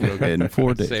one back. Okay, in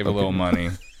 4 days. Save a little money.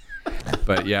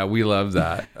 But yeah, we love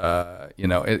that.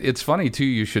 It's funny too.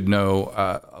 You should know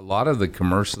a lot of the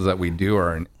commercials that we do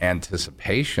are in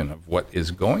anticipation of what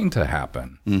is going to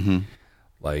happen. Mm-hmm.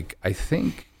 Like I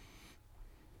think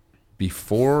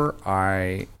before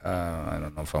I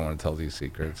don't know if I want to tell these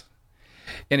secrets.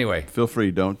 Anyway, Feel free,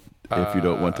 don't if you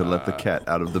don't want to let the cat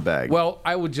out of the bag. well,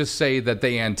 I would just say that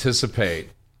they anticipate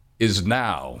is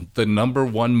now the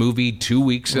 #1 movie 2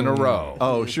 weeks in a row.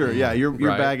 Oh, sure. Yeah, you're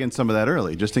Right. bagging some of that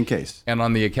early, just in case. And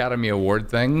on the Academy Award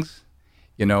things,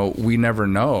 we never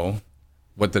know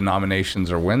what the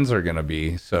nominations or wins are going to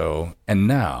be. So, and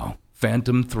now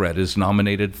Phantom Thread is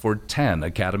nominated for 10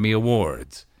 Academy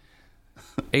Awards,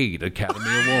 8 Academy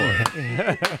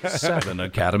Awards, 7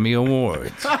 Academy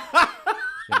Awards.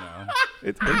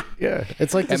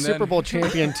 It's like the And Super then- Bowl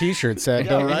champion T-shirt set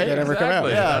that ever come out.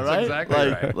 Exactly. Yeah, That's right. exactly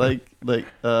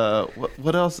right.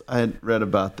 What else I had read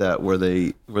about that? Where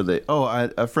they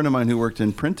a friend of mine who worked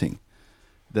in printing,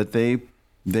 that they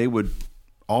would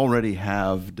already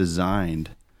have designed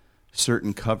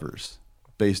certain covers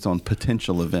based on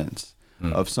potential events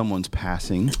of someone's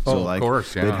passing. So of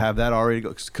course, yeah. they'd have that already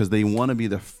because they want to be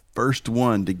the first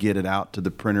one to get it out to the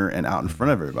printer and out in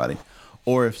front of everybody.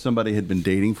 Or if somebody had been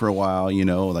dating for a while,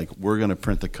 we're going to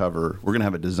print the cover. We're going to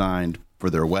have it designed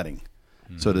for their wedding.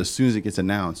 So that as soon as it gets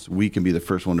announced, we can be the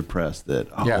first one to press that,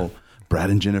 Yeah. Brad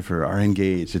and Jennifer are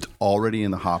engaged. It's already in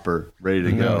the hopper, ready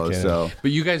to go. Okay. So But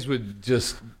you guys would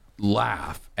just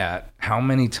laugh at how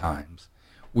many times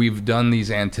we've done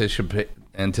these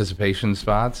anticipation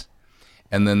spots,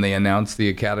 and then they announce the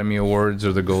Academy Awards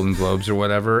or the Golden Globes or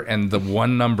whatever, and the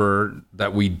one number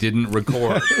that we didn't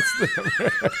record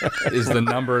is the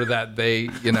number that they,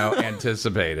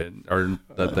 anticipated or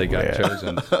that they got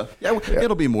chosen. yeah,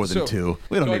 it'll be more than So- 2.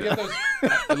 We don't So need it.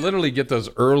 I literally get those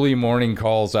early morning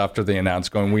calls after they announce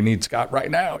going, we need Scott right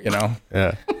now,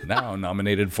 Yeah. now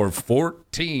nominated for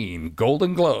 14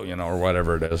 Golden Globe, or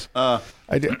whatever it is. I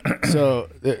did. So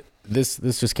this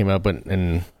just came up,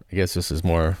 and I guess this is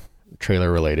more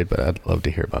trailer related, but I'd love to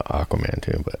hear about Aquaman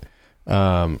too. But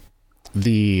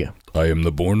I am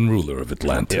the born ruler of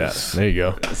Atlantis. there you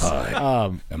go.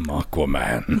 I am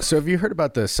Aquaman. So have you heard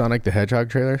about the Sonic the Hedgehog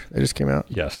trailer that just came out?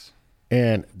 Yes.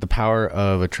 And the power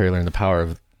of a trailer and the power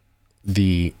of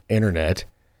the internet,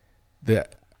 the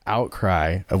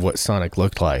outcry of what Sonic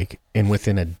looked like, and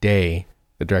within a day,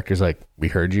 the director's like, we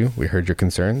heard you, we heard your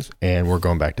concerns, and we're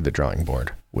going back to the drawing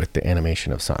board with the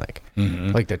animation of Sonic.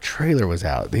 Like the trailer was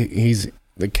out. He's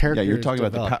the character. Yeah, you're talking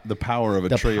about the power of a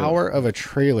trailer. The power of a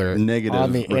trailer Negative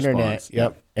on the response. internet.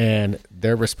 Yep. And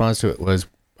their response to it was,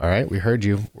 all right, we heard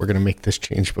you. We're going to make this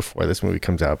change before this movie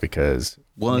comes out because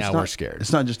now we're scared.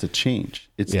 It's not just a change.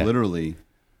 It's literally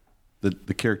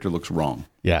the character looks wrong.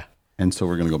 Yeah. And so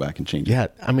we're going to go back and change it. Yeah.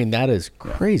 I mean, that is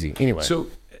crazy. Anyway. So,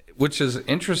 which is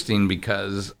interesting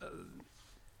because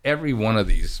every one of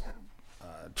these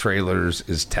trailers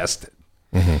is tested.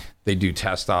 They do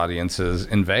test audiences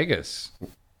in Vegas.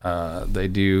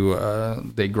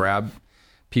 They grab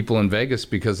people in Vegas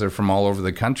because they're from all over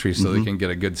the country, so they can get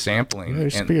a good sampling. There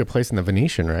should be a place in the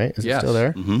Venetian, right? Is it still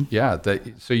there? Yeah.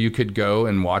 So you could go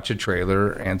and watch a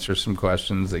trailer, answer some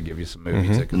questions. They give you some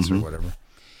movie tickets or whatever.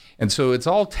 And so it's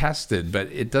all tested,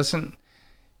 but it doesn't,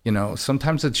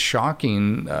 sometimes it's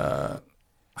shocking.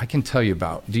 I can tell you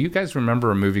about, do you guys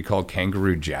remember a movie called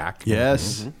Kangaroo Jack?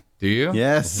 Yes. Do you?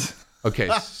 Yes.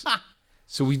 Okay.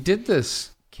 So we did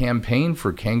this campaign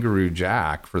for Kangaroo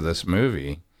Jack for this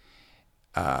movie.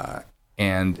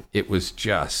 And it was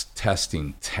just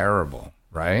testing terrible,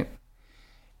 right?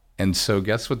 And so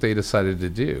guess what they decided to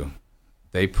do?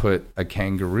 They put a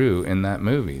kangaroo in that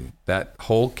movie. That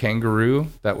whole kangaroo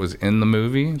that was in the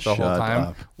movie the whole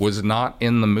time was not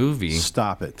in the movie.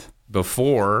 Stop it.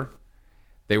 Before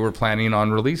they were planning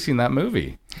on releasing that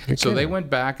movie. So they went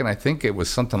back, and I think it was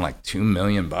something like $2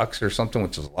 million or something,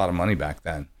 which was a lot of money back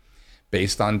then.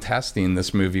 Based on testing,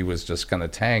 this movie was just going to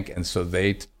tank. And so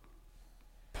they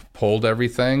pulled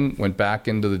everything, went back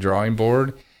into the drawing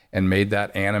board, and made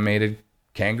that animated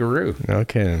kangaroo.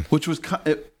 Okay. Which was,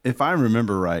 if I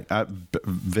remember right, I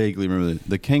vaguely remember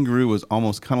the kangaroo was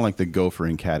almost kind of like the gopher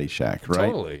in Caddyshack, right?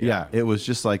 Totally. Yeah. It was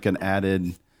just like an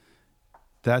added.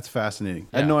 That's fascinating.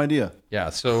 I had no idea.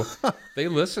 Yeah. So they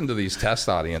listened to these test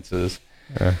audiences.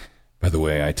 By the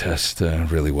way, I test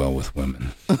really well with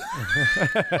women.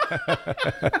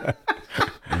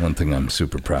 One thing I'm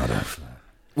super proud of.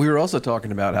 We were also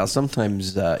talking about how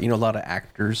sometimes, a lot of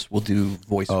actors will do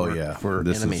voice work for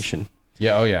animation.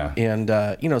 Yeah. Oh, yeah. And,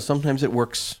 sometimes it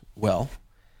works well.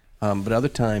 But other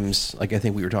times, like I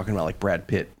think we were talking about, like Brad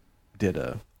Pitt did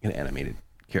an animated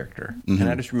character. And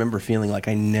I just remember feeling like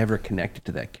I never connected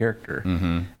to that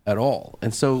character at all.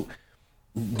 And so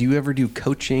do you ever do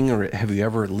coaching, or have you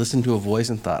ever listened to a voice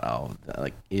and thought, oh,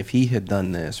 like if he had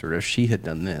done this or if she had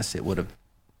done this, it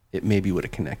maybe would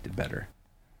have connected better?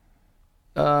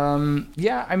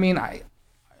 Yeah, I mean,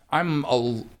 I'm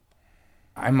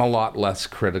a lot less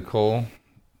critical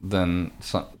than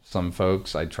some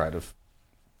folks. I try to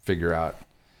figure out.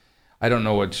 I don't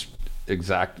know which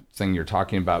exact thing you're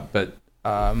talking about, but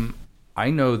I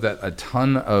know that a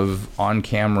ton of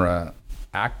on-camera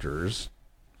actors,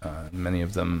 many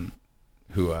of them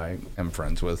who I am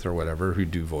friends with or whatever, who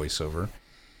do voiceover,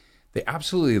 they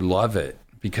absolutely love it.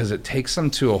 Because it takes them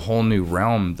to a whole new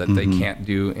realm that they can't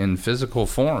do in physical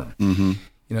form.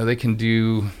 They can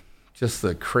do just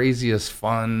the craziest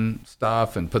fun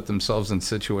stuff and put themselves in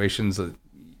situations that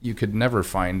you could never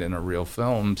find in a real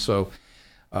film. So,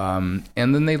 and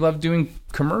then they love doing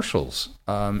commercials.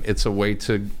 It's a way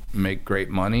to make great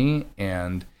money,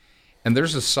 and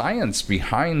there's a science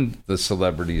behind the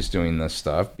celebrities doing this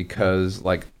stuff because,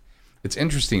 like, it's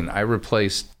interesting. I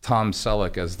replaced Tom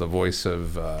Selleck as the voice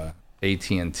of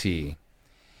AT&T.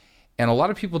 And a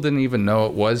lot of people didn't even know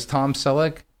it was Tom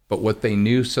Selleck, but what they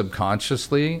knew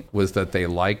subconsciously was that they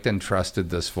liked and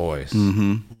trusted this voice.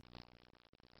 Have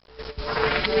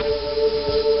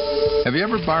you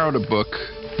ever borrowed a book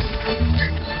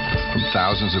from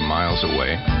thousands of miles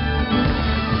away?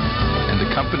 And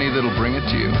the company that'll bring it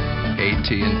to you,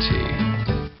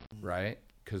 AT&T. Right?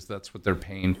 Because that's what they're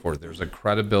paying for. There's a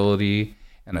credibility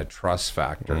and a trust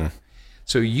factor.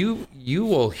 So you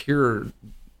will hear,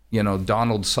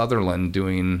 Donald Sutherland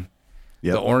doing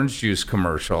the orange juice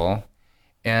commercial,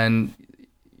 and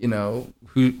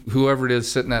whoever it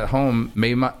is sitting at home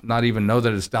may not even know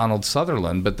that it's Donald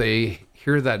Sutherland, but they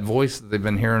hear that voice that they've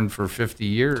been hearing for 50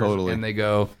 years, and they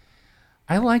go,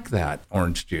 "I like that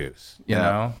orange juice," you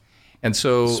know. And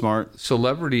so Smart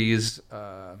celebrities,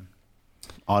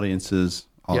 audiences,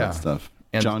 all that stuff.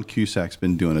 And John Cusack's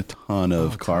been doing a ton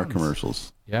of car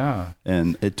commercials. Yeah.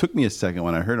 And it took me a second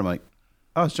when I heard him, like,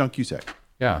 oh, it's John Cusack.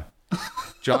 Yeah.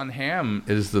 John Hamm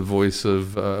is the voice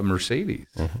of Mercedes.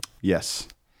 Yes.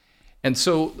 And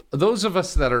so those of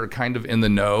us that are kind of in the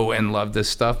know and love this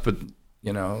stuff, but,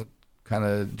 kind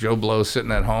of Joe Blow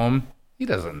sitting at home, He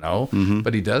doesn't know,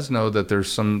 but he does know that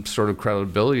there's some sort of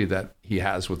credibility that he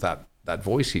has with that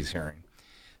voice he's hearing.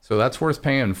 So that's worth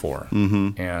paying for.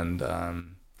 And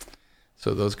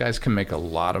so those guys can make a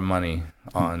lot of money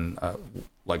on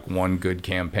like one good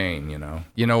campaign,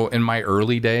 You know, in my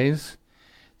early days,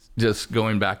 just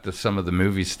going back to some of the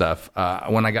movie stuff,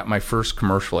 when I got my first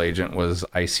commercial agent was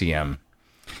ICM,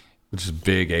 which is a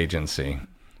big agency,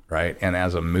 right? And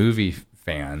as a movie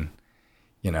fan,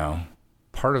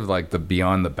 part of like the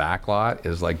beyond the backlot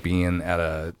is like being at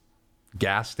a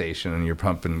gas station and you're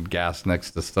pumping gas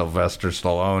next to Sylvester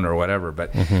Stallone or whatever.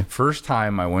 But first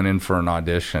time I went in for an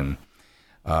audition,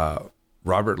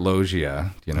 Robert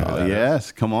Loggia, do you know who that is?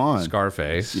 Yes, come on.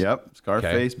 Scarface. Yep,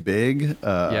 Scarface, big.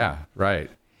 Yeah, right.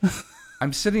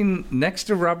 I'm sitting next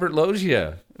to Robert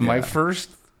Loggia, my first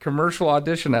commercial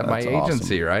audition at my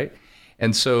agency, right?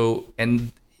 And so,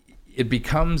 and it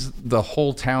becomes the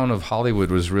whole town of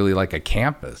Hollywood was really like a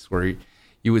campus where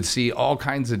you would see all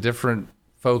kinds of different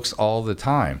folks all the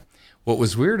time. What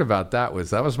was weird about that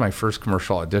was my first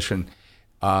commercial audition.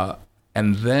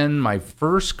 And then my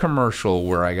first commercial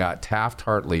where I got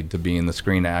Taft-Hartley to be in the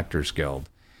Screen Actors Guild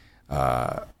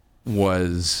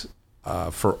was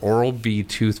for Oral-B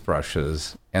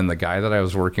toothbrushes. And the guy that I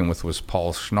was working with was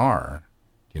Paul Schnarr.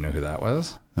 Do you know who that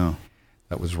was? No.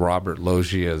 That was Robert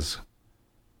Loggia's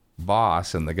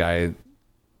boss and the guy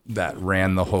that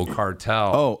ran the whole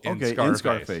cartel. Oh, okay, in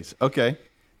Scarface. Okay.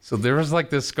 So there was like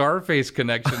this Scarface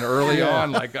connection early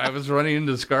on. Like I was running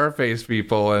into Scarface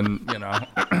people and,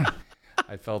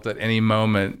 I felt at any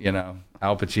moment,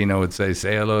 Al Pacino would say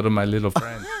hello to my little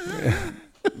friend,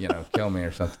 kill me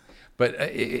or something. But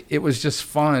it was just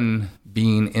fun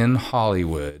being in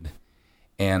Hollywood.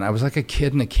 And I was like a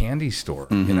kid in a candy store,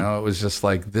 it was just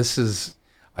like,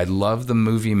 I love the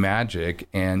movie magic.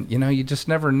 And, you just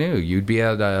never knew. You'd be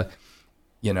at a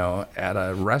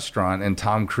restaurant and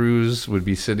Tom Cruise would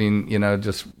be sitting,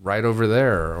 just right over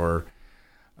there. Or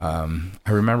I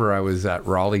remember I was at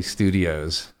Raleigh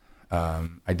Studios.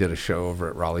 I did a show over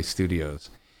at Raleigh Studios.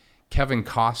 Kevin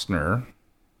Costner,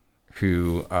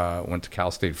 who went to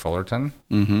Cal State Fullerton.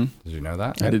 Did you know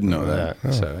that? I didn't know that.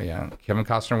 Oh. So, yeah, Kevin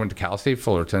Costner went to Cal State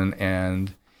Fullerton,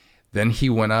 and then he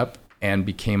went up and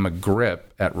became a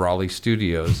grip at Raleigh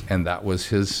Studios, and that was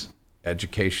his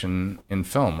education in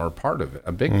film, or part of it,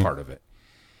 a big part of it.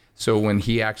 So when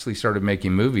he actually started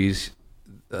making movies,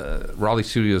 Raleigh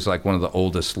Studios is like one of the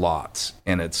oldest lots,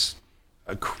 and it's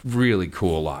a really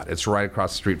cool lot. It's right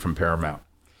across the street from Paramount.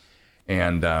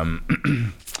 And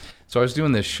so I was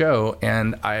doing this show,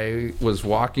 and I was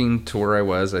walking to where I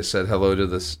was. I said hello to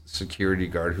this security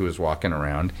guard who was walking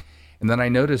around, and then I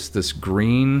noticed this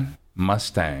green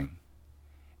Mustang.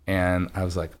 And I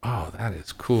was like, oh, that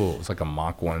is cool. It's like a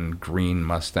Mach 1 green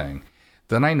Mustang.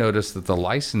 Then I noticed that the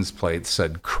license plate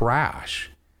said Crash.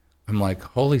 I'm like,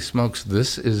 holy smokes,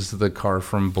 this is the car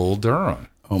from Bull Durham.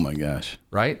 Oh, my gosh.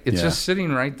 Right? It's just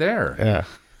sitting right there. Yeah.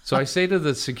 So I say to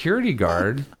the security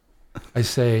guard, I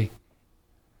say,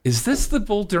 is this the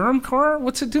Bull Durham car?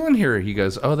 What's it doing here? He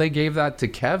goes, oh, they gave that to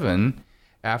Kevin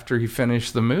after he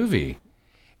finished the movie.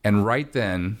 And right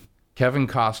then, Kevin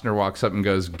Costner walks up and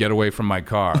goes, get away from my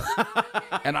car.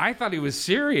 And I thought he was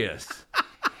serious.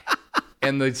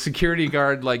 And the security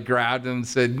guard grabbed him and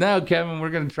said, no, Kevin, we're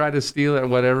going to try to steal it or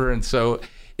whatever. And so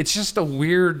it's just a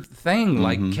weird thing.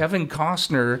 Like Kevin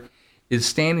Costner is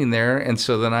standing there. And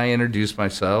so then I introduce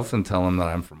myself and tell him that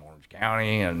I'm from Orange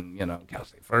County and, Cal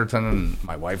State Fullerton, and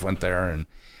my wife went there. And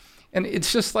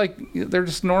it's just like, they're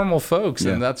just normal folks,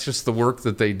 and that's just the work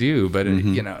that they do. But,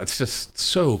 it's just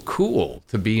so cool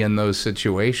to be in those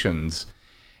situations,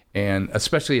 and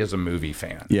especially as a movie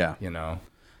fan. Yeah.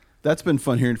 That's been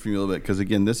fun hearing from you a little bit, because,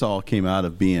 again, this all came out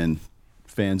of being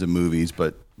fans of movies,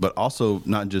 but also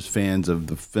not just fans of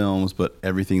the films, but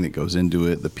everything that goes into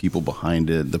it, the people behind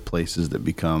it, the places that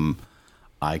become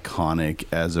iconic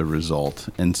as a result.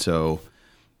 And so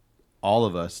all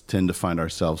of us tend to find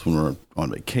ourselves when we're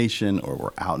on vacation or we're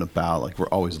out and about, like we're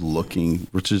always looking,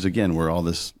 which is, again, where all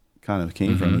this kind of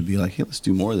came from, and be like, hey, let's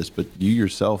do more of this. But you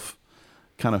yourself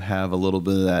kind of have a little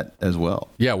bit of that as well.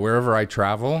 Yeah, wherever I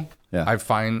travel, I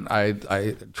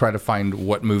try to find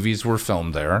what movies were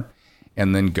filmed there,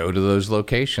 and then go to those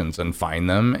locations and find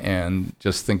them, and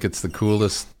just think it's the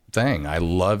coolest thing. I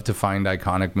love to find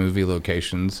iconic movie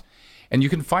locations. And you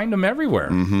can find them everywhere.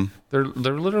 They're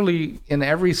literally in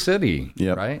every city,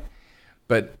 right?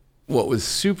 But what was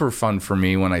super fun for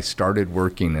me when I started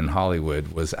working in Hollywood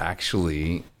was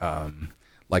actually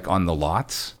like on the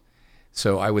lots.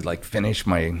 So I would finish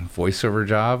my voiceover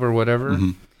job or whatever,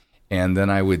 and then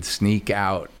I would sneak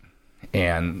out,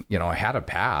 and I had a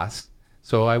pass,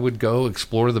 So I would go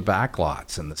explore the back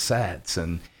lots and the sets,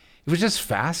 and it was just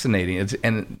fascinating.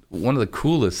 And one of the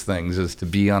coolest things is to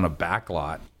be on a back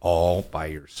lot all by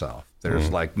yourself. There's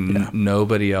like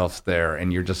nobody else there,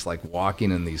 and you're just like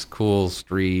walking in these cool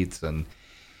streets. And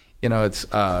it's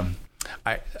I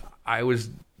was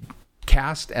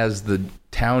cast as the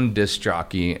town disc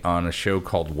jockey on a show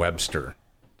called Webster.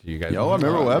 Do you guys? Oh, I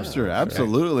remember Webster.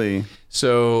 Absolutely.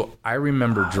 So I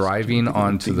remember driving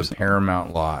onto the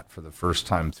Paramount lot for the first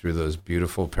time through those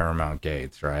beautiful Paramount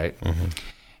gates, right?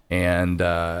 And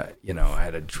I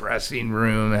had a dressing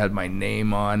room, it had my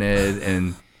name on it,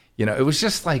 and it was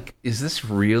just like, can this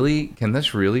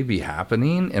really be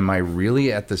happening? Am I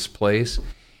really at this place?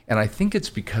 And I think it's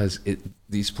because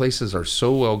these places are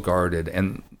so well guarded,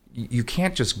 and you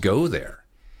can't just go there.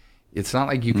 It's not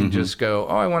like you can just go,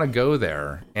 oh, I want to go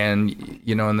there, and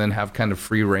and then have kind of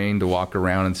free reign to walk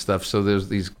around and stuff. So there's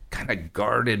these kind of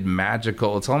guarded,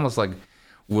 magical. It's almost like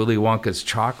Willy Wonka's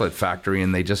chocolate factory,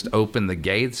 and they just open the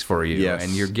gates for you,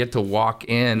 and you get to walk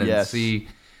in and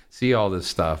see all this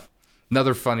stuff.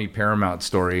 Another funny Paramount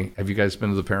story. Have you guys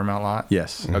been to the Paramount lot?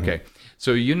 Yes. Okay.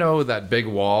 So that big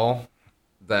wall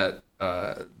that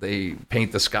they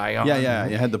paint the sky on? Yeah.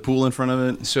 You had the pool in front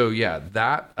of it. So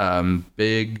that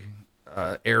big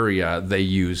area they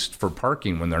used for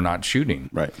parking when they're not shooting.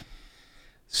 Right.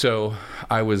 So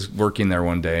I was working there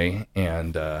one day,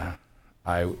 and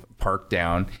I parked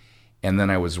down, and then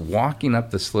I was walking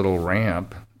up this little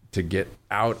ramp to get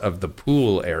out of the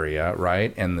pool area,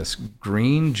 right? And this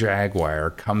green Jaguar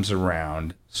comes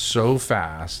around so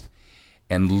fast,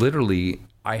 and literally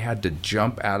I had to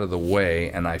jump out of the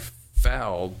way, and I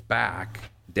fell back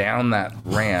down that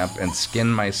ramp and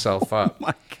skinned myself up. Oh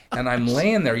my God. And I'm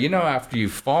laying there, after you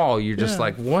fall, you're just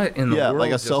like, what in the world like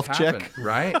a just self-check. happened,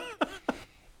 right?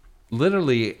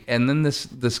 Literally, and then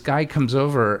this guy comes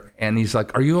over, and he's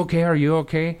like, are you okay? Are you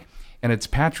okay? And it's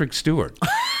Patrick Stewart.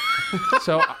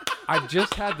 So I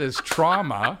just had this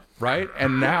trauma, right?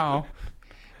 And now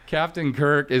Captain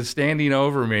Kirk is standing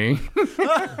over me,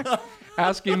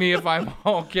 asking me if I'm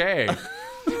okay.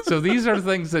 So these are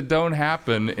things that don't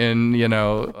happen in,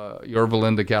 Yorba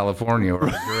Linda, California, where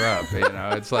I grew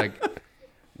up. It's like,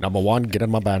 number one, get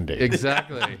in my Band-Aid.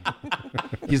 exactly.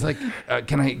 He's like,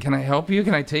 can I help you?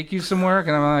 Can I take you somewhere?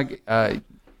 And I'm like,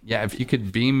 yeah, if you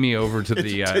could beam me over to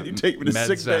the Can you take me to med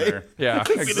sick center. bay? Yeah,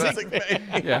 Take me to exactly. sick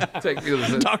bay. Yeah, take me to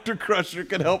the Dr. Crusher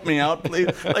can help me out, please.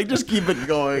 Like, just keep it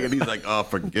going. And he's like, oh,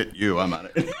 forget you. I'm on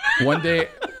it. One day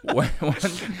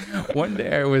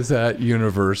I was at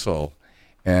Universal,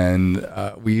 and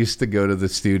we used to go to the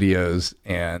studios,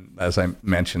 and as I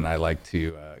mentioned, I like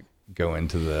to go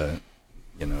into the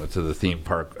to the theme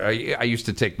park. I used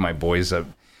to take my boys up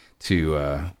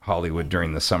to Hollywood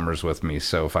during the summers with me,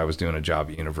 so if I was doing a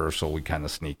job at Universal, we'd kind of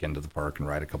sneak into the park and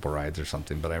ride a couple rides or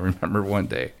something. But I remember one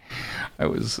day I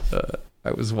was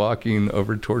walking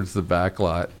over towards the back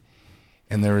lot,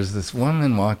 and there was this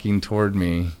woman walking toward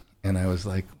me, and I was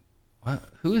like, what?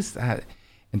 Who is that?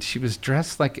 And she was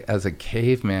dressed like as a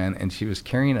caveman, and she was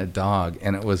carrying a dog,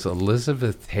 and it was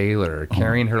Elizabeth Taylor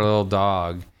carrying her little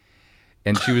dog,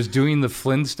 and she was doing the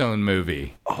Flintstone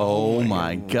movie. Oh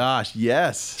my gosh,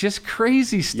 yes. Just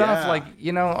crazy stuff, Yeah. like,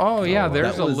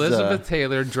 there's that was, Elizabeth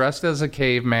Taylor dressed as a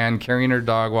caveman carrying her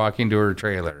dog walking to her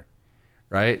trailer,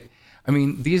 right? I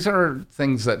mean, these are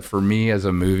things that for me as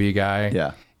a movie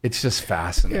guy, it's just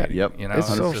fascinating. Yep. It's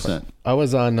so just, fun. I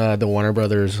was on the Warner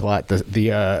Brothers lot,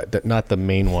 the not the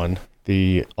main one,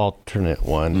 the alternate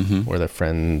one where the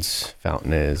Friends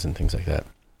fountain is and things like that.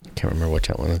 Can't remember which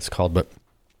that one it's called, but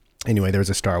anyway, there was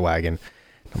a Star Wagon.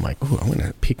 I'm like, ooh, I'm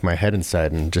gonna peek my head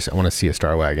inside and I want to see a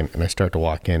Star Wagon. And I start to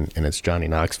walk in, and it's Johnny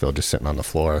Knoxville just sitting on the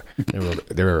floor.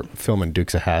 They were filming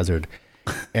Dukes of Hazzard,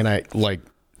 and I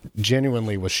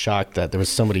genuinely was shocked that there was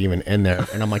somebody even in there.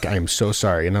 And I'm like, I am so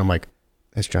sorry. And I'm like,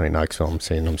 that's Johnny Knoxville. I'm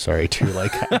saying I'm sorry too.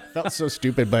 Like, I felt so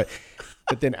stupid, but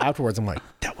then afterwards I'm like,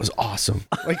 that was awesome.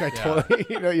 Like, I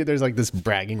totally, there's like this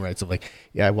bragging rights of like,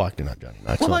 yeah, I walked in on Johnny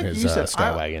Knoxville in his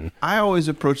Star Wagon. I always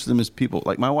approach them as people.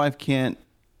 Like, my wife,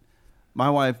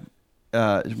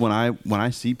 when I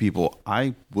see people,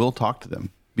 I will talk to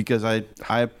them because I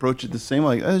approach it the same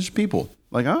way. Like, there's people.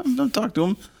 Like, I'm going to talk to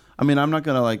them. I mean, I'm not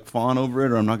going to like fawn over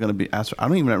it, or I'm not going to I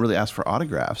don't even really ask for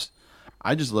autographs.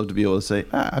 I just love to be able to say,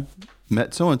 I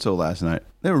met so-and-so last night.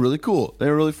 They were really cool. They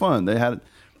were really fun. They had,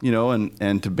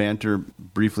 and to banter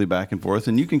briefly back and forth.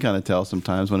 And you can kind of tell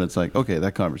sometimes when it's like, okay,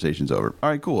 that conversation's over. All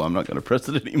right, cool. I'm not going to press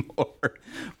it anymore.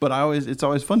 But it's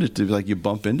always fun to be like, you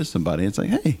bump into somebody. And it's like,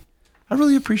 hey, I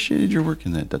really appreciated your work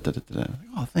in that. Like,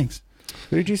 oh, thanks.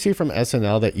 Who did you see from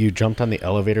SNL that you jumped on the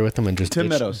elevator with him and just Tim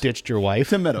Meadows. ditched your wife?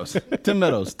 Tim Meadows. Tim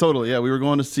Meadows. Totally. Yeah, we were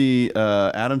going to see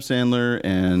Adam Sandler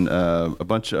and a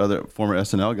bunch of other former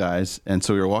SNL guys. And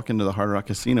so we were walking to the Hard Rock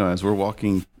Casino. As we're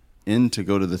walking in to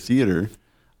go to the theater,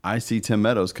 I see Tim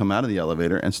Meadows come out of the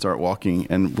elevator and start walking.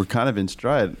 And we're kind of in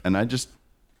stride. And I just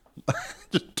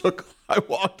I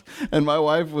walked, and my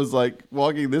wife was like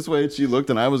walking this way, and she looked,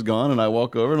 and I was gone, and I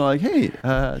walk over, and I'm like, hey,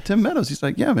 Tim Meadows. He's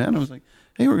like, yeah, man. I was like,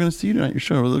 hey, we're going to see you tonight at your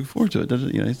show. We're looking forward to it.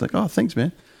 He's like, oh, thanks,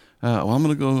 man. Well, I'm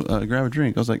going to go grab a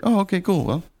drink. I was like, oh, okay, cool.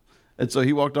 Well, and so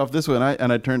he walked off this way,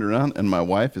 and I turned around, and my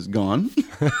wife is gone.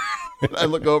 I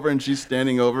look over, and she's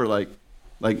standing over like,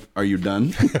 are you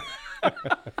done?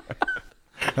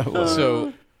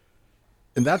 So,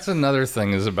 and that's another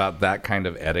thing is about that kind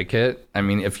of etiquette. I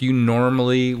mean, if you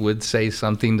normally would say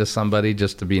something to somebody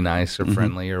just to be nice or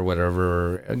friendly or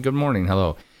whatever, or, good morning,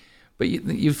 hello. But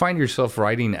you find yourself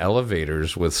riding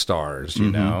elevators with stars, you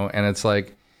know, and it's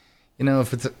like, you know,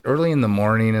 if it's early in the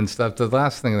morning and stuff, the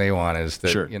last thing they want is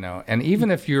that, you know, and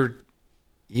even if you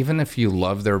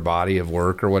love their body of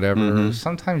work or whatever,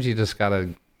 sometimes you just got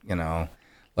to, you know,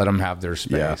 let them have their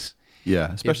space.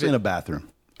 Yeah, especially in a bathroom.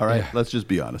 All right, let's just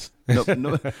be honest.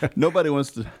 Nobody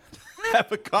wants to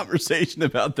have a conversation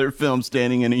about their film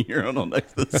standing in a urinal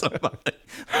next to somebody.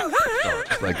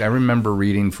 Like I remember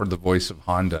reading for the voice of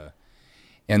Honda.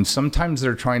 And sometimes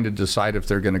they're trying to decide if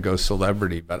they're going to go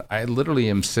celebrity, but I literally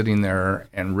am sitting there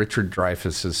and Richard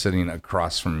Dreyfuss is sitting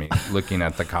across from me looking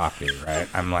at the copy, right?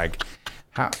 I'm like,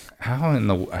 how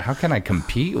can I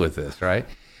compete with this, right?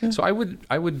 Yeah. So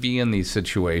I would be in these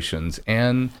situations,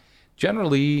 and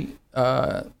generally,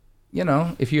 you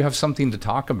know, if you have something to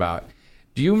talk about.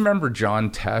 Do you remember John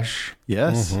Tesh?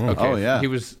 Yes. Okay. Oh, yeah. He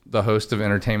was the host of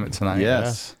Entertainment Tonight.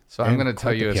 Yes. So I'm going to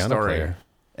tell you a story. Player.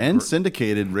 And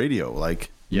syndicated radio,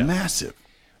 massive.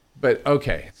 But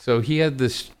okay, so he had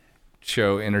this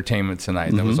show, Entertainment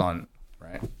Tonight, that was on,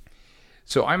 right?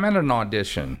 So I'm at an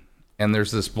audition, and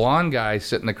there's this blonde guy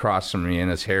sitting across from me,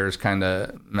 and his hair is kind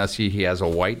of messy. He has a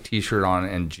white T-shirt on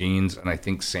and jeans, and I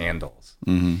think sandals.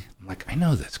 I'm like, I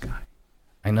know this guy.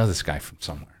 I know this guy from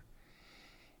somewhere.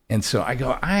 And so I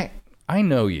go, I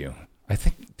know you. I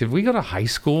think, did we go to high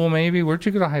school maybe? Where'd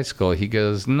you go to high school? He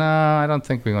goes, no, I don't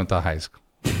think we went to high school.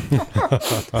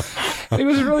 He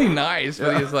was really nice,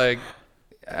 but he was like,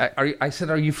 I said,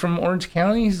 are you from Orange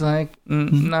County? He's like,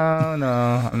 no,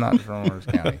 I'm not from Orange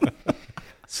County.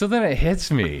 So then it hits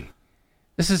me.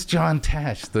 This is John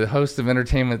Tesh, the host of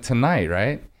Entertainment Tonight,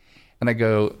 right? And I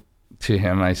go to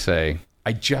him, I say,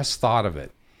 I just thought of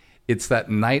it. It's that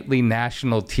nightly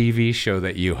national TV show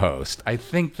that you host. I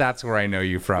think that's where I know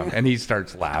you from. And he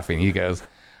starts laughing. He goes,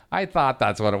 I thought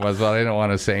that's what it was, but I didn't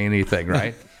want to say anything,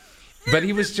 right? But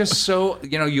he was just so,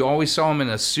 you know, you always saw him in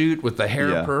a suit with the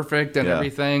hair perfect and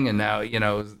everything. And now, you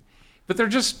know, but they're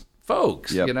just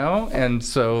folks, you know? And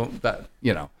so that,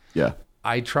 you know,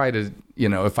 I try to, you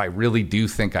know, if I really do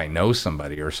think I know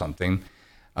somebody or something,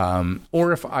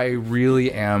 or if I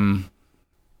really am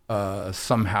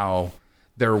somehow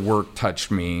their work touched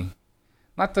me,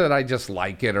 not that I just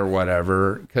like it or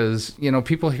whatever, because, you know,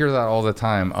 people hear that all the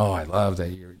time. Oh, I love that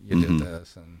you did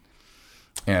this.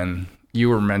 And you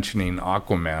were mentioning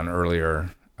Aquaman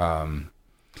earlier,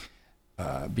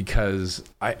 because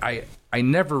I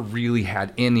never really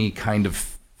had any kind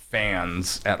of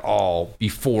fans at all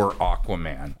before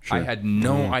Aquaman. Sure. I had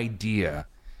no idea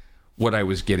what I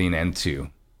was getting into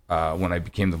when I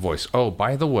became the voice. Oh,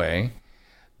 by the way,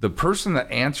 the person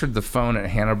that answered the phone at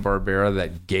Hanna-Barbera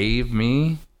that gave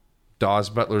me Dawes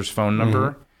Butler's phone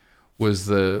number was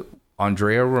the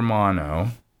Andrea Romano,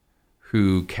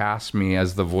 who cast me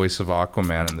as the voice of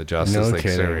Aquaman in the Justice League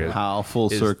series. How full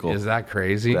circle. Is that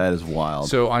crazy? That is wild.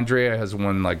 So Andrea has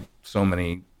won like so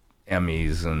many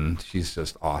Emmys, and she's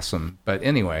just awesome. But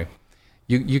anyway,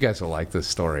 you guys will like this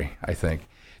story, I think,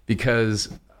 because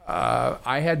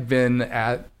I had been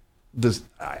at this.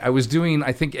 I was doing,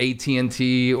 I think,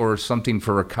 AT&T or something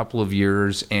for a couple of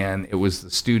years, and it was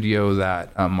the studio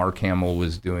that Mark Hamill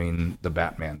was doing the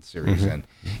Batman series, and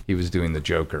he was doing the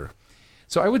Joker.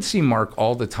 So I would see Mark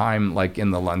all the time, like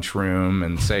in the lunchroom,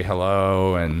 and say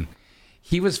hello, and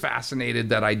he was fascinated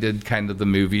that I did kind of the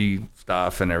movie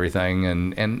stuff and everything,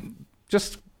 and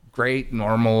just great,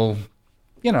 normal,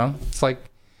 you know, it's like,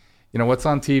 you know, what's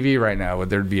on TV right now? Would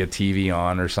there be a TV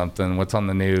on or something? What's on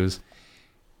the news?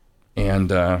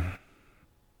 And,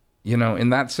 you know, in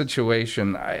that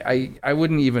situation, I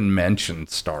wouldn't even mention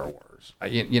Star Wars.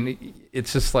 You know,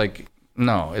 it's just like,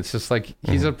 no, it's just like,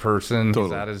 he's a person,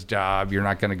 he's at his job. You're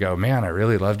not going to go, man, I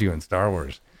really loved you in Star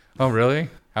Wars. Oh, really?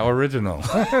 How original.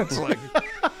 It's like,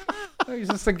 he's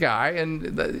just a guy.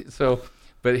 And so,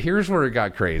 But here's where it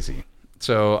got crazy.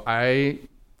 So I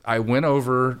went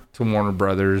over to Warner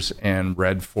Brothers and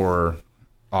read for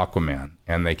Aquaman,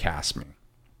 and they cast me.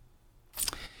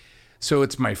 So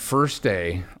it's my first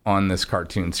day on this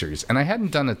cartoon series, and I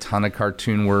hadn't done a ton of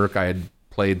cartoon work. I had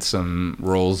played some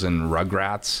roles in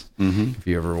Rugrats, if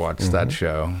you ever watched that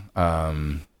show.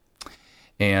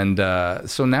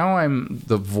 So now I'm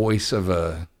the voice of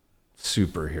a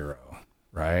superhero,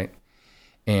 right?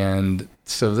 And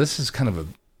so this is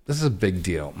a big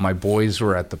deal. My boys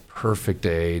were at the perfect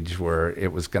age where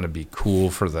it was going to be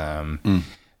cool for them.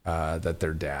 That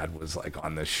their dad was like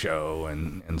on the show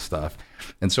and stuff.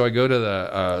 And so I go to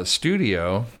the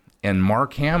studio, and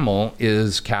Mark Hamill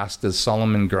is cast as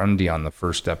Solomon Grundy on the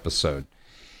first episode.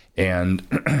 And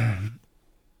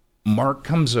Mark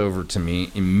comes over to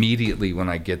me immediately when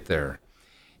I get there,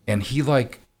 and he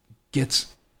like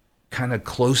gets kind of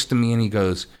close to me and he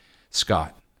goes,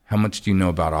 "Scott, how much do you know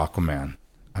about Aquaman?"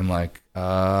 I'm like,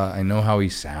 I know how he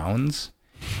sounds.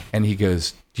 And he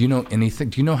goes, "Do you know anything?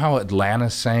 Do you know how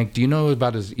Atlantis sank? Do you know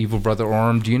about his evil brother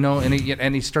Orm? Do you know any?"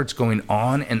 And he starts going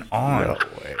on and on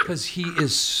because he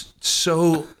is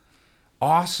so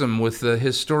awesome with the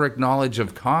historic knowledge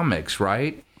of comics,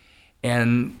 right?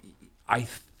 And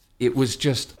it was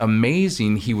just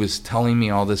amazing. He was telling me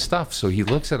all this stuff. So he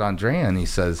looks at Andrea and he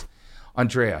says,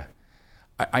 "Andrea,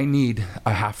 I need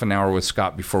a half an hour with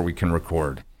Scott before we can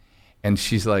record." And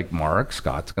she's like, "Mark,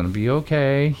 Scott's going to be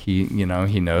okay. He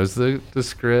knows the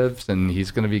scripts and he's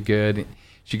going to be good."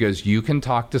 She goes, "You can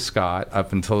talk to Scott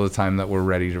up until the time that we're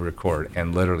ready to record."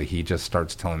 And literally he just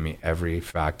starts telling me every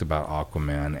fact about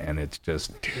Aquaman. And it's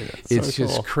just,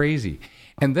 just crazy.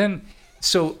 And then,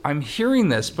 so I'm hearing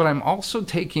this, but I'm also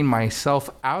taking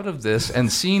myself out of this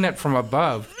and seeing it from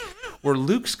above, where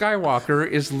Luke Skywalker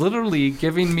is literally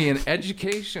giving me an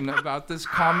education about this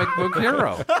comic book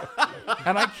hero.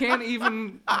 And I can't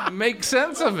even make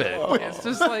sense of it. It's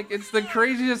just like, it's the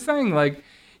craziest thing. Like,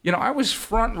 I was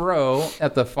front row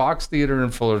at the Fox Theater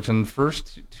in Fullerton,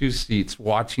 first two seats,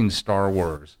 watching Star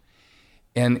Wars.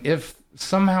 And if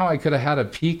somehow I could have had a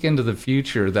peek into the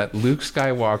future, that Luke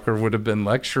Skywalker would have been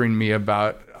lecturing me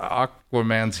about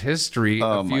Aquaman's history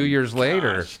a few years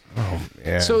later. Oh,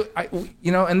 man. So,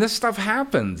 and this stuff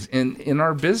happens in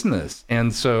our business.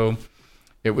 And so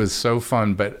it was so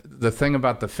fun. But the thing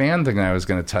about the fan thing I was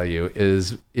going to tell you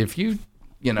is, if you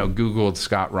Googled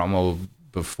Scott Rummel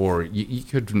before, you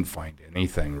couldn't find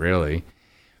anything really.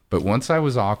 But once I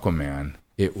was Aquaman,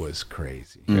 it was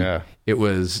crazy. Yeah. It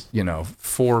was,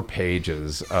 4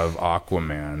 pages of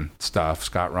Aquaman stuff.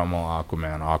 Scott Rummel,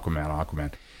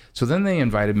 Aquaman. So then they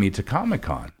invited me to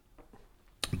Comic-Con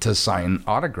to sign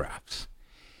autographs.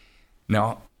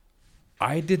 Now,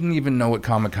 I didn't even know what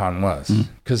Comic-Con was,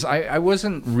 because I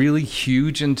wasn't really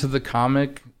huge into the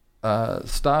comic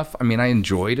stuff. I mean, I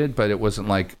enjoyed it, but it wasn't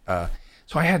like...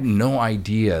 so I had no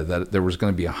idea that there was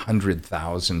going to be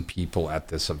 100,000 people at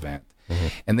this event.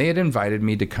 And they had invited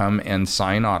me to come and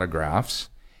sign autographs.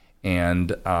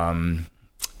 And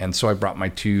so I brought my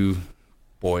 2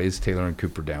 boys, Taylor and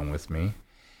Cooper, down with me.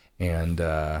 And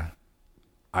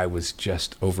I was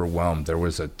just overwhelmed. There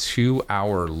was a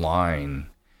 2-hour line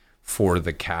for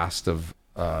the cast of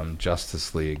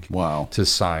Justice League to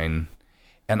sign.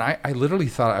 And I literally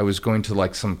thought I was going to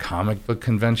like some comic book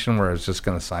convention where I was just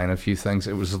going to sign a few things.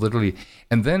 It was literally,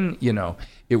 and then,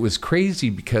 it was crazy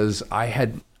because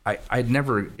I'd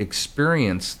never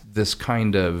experienced this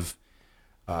kind of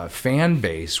fan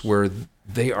base where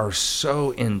they are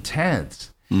so intense.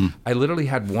 I literally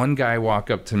had one guy walk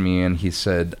up to me and he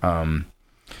said,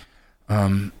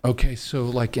 okay, so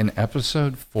like in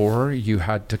episode 4, you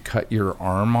had to cut your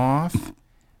arm off?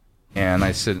 And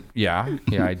I said, yeah,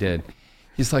 I did.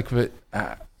 He's like, but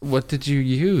what did you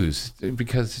use?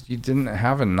 Because you didn't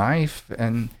have a knife.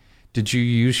 And did you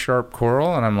use sharp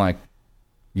coral? And I'm like,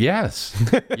 yes,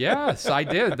 I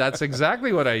did. That's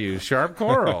exactly what I used, sharp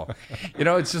coral.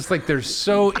 It's just like they're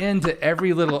so into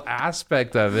every little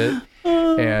aspect of it.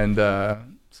 And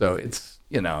so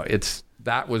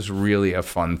that was really a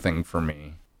fun thing for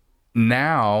me.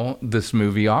 Now this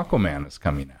movie Aquaman is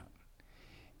coming out.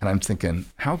 And I'm thinking,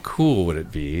 how cool would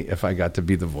it be if I got to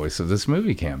be the voice of this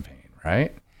movie campaign,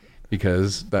 right?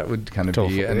 Because that would kind of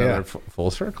be another full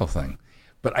circle thing.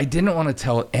 But I didn't want to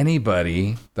tell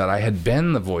anybody that I had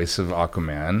been the voice of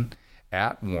Aquaman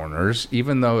at Warner's,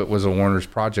 even though it was a Warner's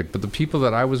project. But the people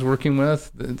that I was working with,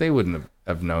 they wouldn't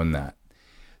have known that.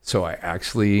 So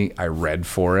I read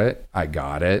for it. I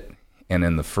got it. And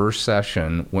in the first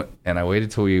session, and I waited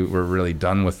till we were really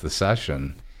done with the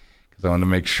session because I wanted to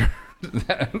make sure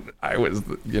that I was,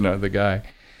 the guy.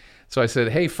 So I said,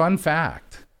 hey, fun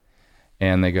fact.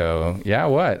 And they go, yeah,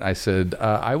 what? I said,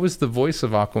 I was the voice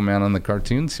of Aquaman on the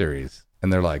cartoon series.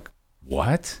 And they're like,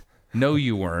 what? No,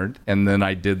 you weren't. And then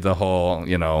I did the whole,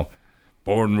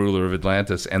 born ruler of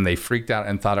Atlantis. And they freaked out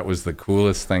and thought it was the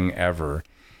coolest thing ever.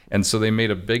 And so they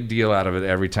made a big deal out of it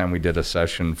every time we did a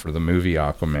session for the movie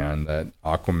Aquaman, that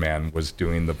Aquaman was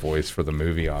doing the voice for the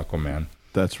movie Aquaman.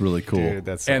 That's really cool. Dude,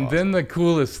 that's so And awesome. then the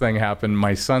coolest thing happened.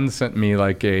 My son sent me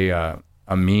like a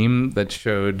meme that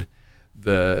showed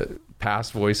the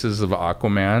past voices of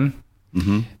Aquaman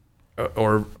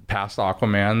or past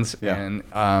Aquamans. Yeah. And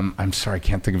I'm sorry, I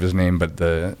can't think of his name, but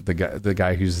the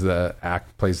guy who's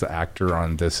plays the actor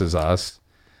on This Is Us.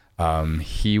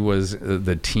 He was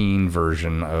the teen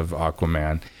version of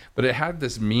Aquaman. But it had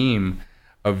this meme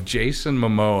of Jason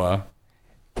Momoa,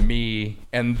 me,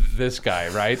 and this guy,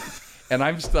 right? And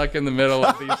I'm stuck in the middle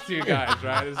of these two guys,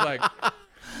 right? It's like,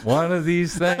 one of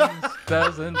these things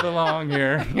doesn't belong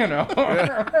here,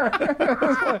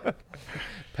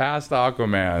 Past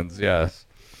Aquamans, yes.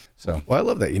 So, Well, I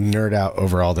love that you nerd out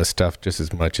over all this stuff just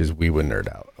as much as we would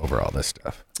nerd out over all this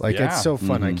stuff. Like, Yeah. it's so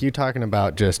fun. Like, you talking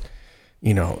about just,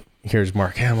 here's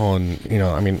Mark Hamill,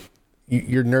 and,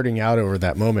 you're nerding out over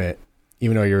that moment,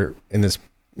 even though you're in this,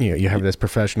 you have this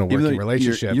professional Even working though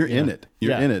relationship. You're in it.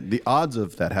 You're Yeah. in it. The odds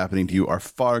of that happening to you are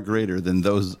far greater than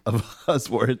those of us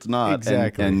where it's not.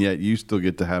 Exactly. And yet you still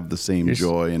get to have the same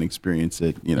joy and experience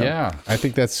it, yeah. I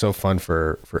think that's so fun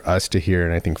for us to hear,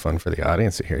 and I think fun for the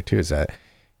audience to hear too, is that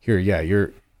here,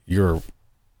 you're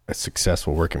a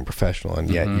successful working professional, and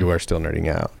yet you are still nerding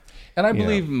out. And I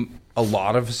believe a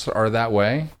lot of us are that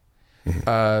way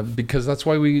because that's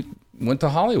why we went to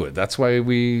Hollywood. That's why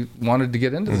we wanted to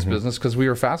get into this business, because we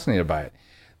were fascinated by it.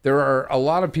 There are a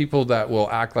lot of people that will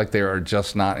act like they are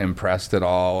just not impressed at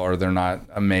all, or they're not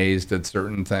amazed at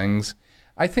certain things.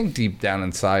 I think deep down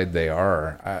inside they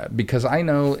are, because I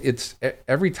know it's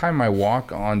every time I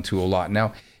walk onto a lot.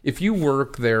 Now, if you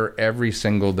work there every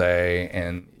single day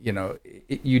and,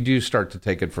 you do start to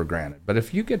take it for granted. But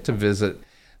if you get to visit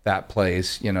that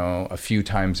place, a few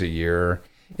times a year,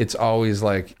 it's always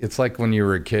like, it's like when you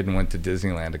were a kid and went to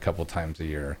Disneyland a couple times a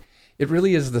year. It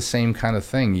really is the same kind of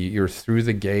thing. You're through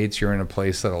the gates, you're in a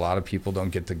place that a lot of people don't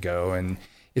get to go, and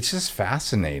it's just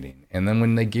fascinating. And then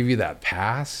when they give you that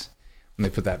pass, when they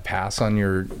put that pass on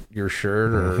your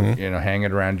shirt or, hang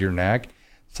it around your neck,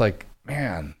 it's like,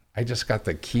 man, I just got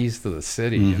the keys to the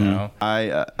city,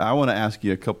 I want to ask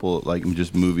you a couple like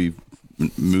just movie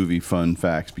fun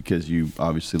facts, because you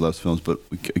obviously love films, but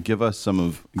give us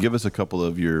a couple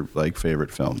of your like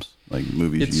favorite films, like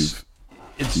movies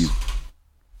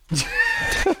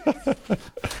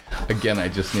Again, I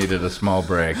just needed a small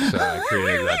break, so I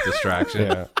created that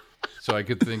distraction so I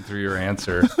could think through your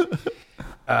answer.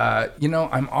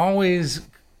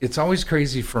 It's always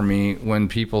crazy for me when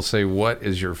people say, what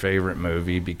is your favorite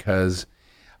movie? Because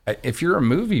if you're a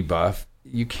movie buff,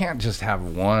 you can't just have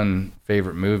one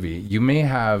favorite movie. You may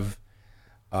have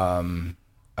a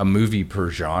movie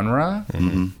per genre,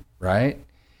 right?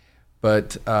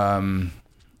 But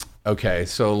okay,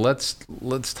 so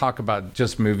let's talk about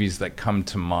just movies that come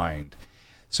to mind.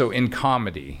 So in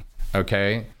comedy,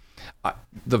 okay,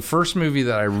 the first movie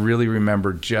that I really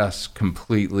remember just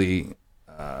completely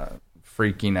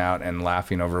freaking out and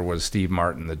laughing over was Steve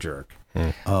Martin, The Jerk.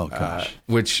 Oh gosh.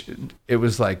 Which it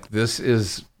was like, this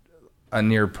is a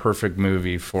near perfect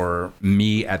movie for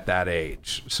me at that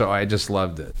age. So I just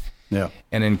loved it. Yeah.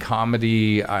 And in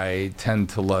comedy, I tend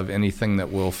to love anything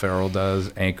that Will Ferrell does,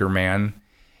 Anchorman.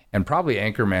 And probably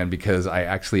Anchorman because I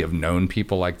actually have known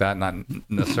people like that, not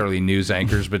necessarily news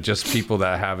anchors, but just people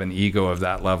that have an ego of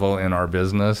that level in our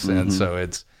business. And so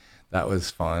that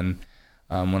was fun.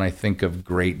 When I think of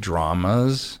great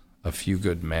dramas, A Few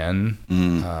Good Men,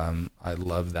 I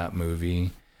love that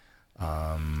movie.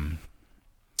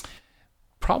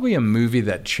 Probably a movie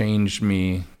that changed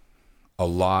me a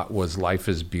lot was Life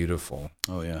is Beautiful.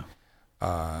 Oh yeah.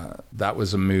 That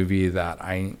was a movie that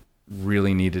I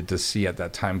really needed to see at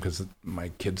that time because my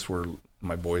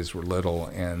boys were little,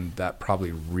 and that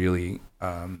probably really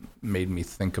made me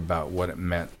think about what it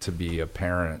meant to be a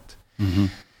parent.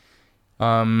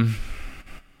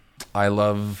 I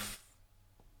love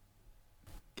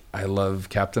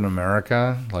Captain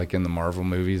America, like in the Marvel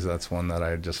movies. That's one that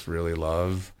I just really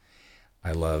love.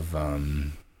 I love,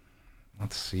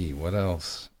 let's see, what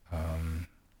else?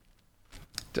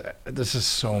 There's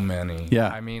just so many. Yeah.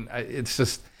 I mean,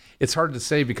 it's hard to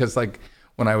say because like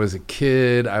when I was a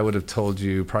kid, I would have told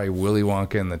you probably Willy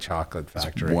Wonka and the Chocolate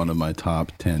Factory. One of my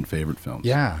top 10 favorite films.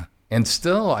 Yeah. And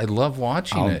still, I love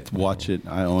watching I'll it. watch it.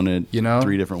 I own it. You know?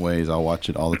 3 different ways. I'll watch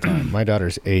it all the time. My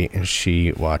daughter's 8 and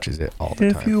she watches it all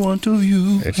the time. want to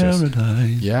view It's just-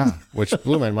 Yeah. Which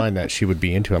blew my mind that she would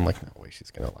be into it. I'm like, no way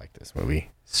she's going to like this movie.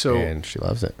 So- and she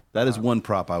loves it. That is one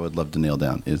prop I would love to nail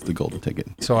down is the golden ticket.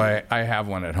 So I have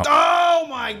one at home. Oh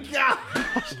my God.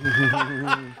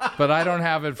 But I don't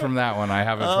have it from that one. I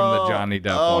have it from the Johnny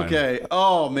Depp one. Okay.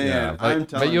 Oh man. Yeah, I'm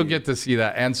telling but you'll you. get to see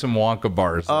that and some Wonka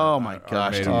bars. Oh, that my are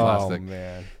gosh, made dude. of plastic.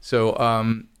 man. So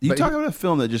You but- talk about a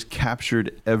film that just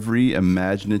captured every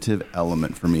imaginative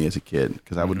element for me as a kid.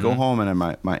 Because I would Mm-hmm. go home and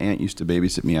my aunt used to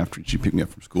babysit me after she picked me up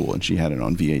from school, and she had it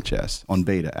on VHS, on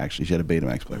Beta actually. She had a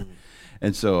Betamax player,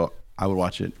 and so I would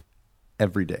watch it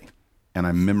every day, and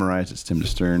I memorized it. Tim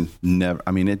Stern. Never.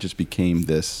 I mean, it just became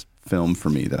this film for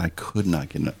me that I could not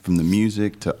get enough, from the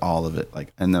music to all of it.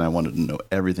 Like, and then I wanted to know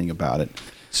everything about it.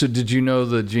 So did you know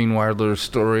the Gene Wilder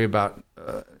story about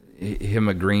him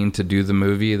agreeing to do the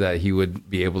movie, that he would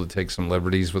be able to take some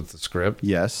liberties with the script?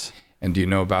 Yes, And do you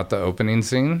know about the opening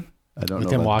scene? I don't With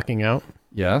know. him about- walking out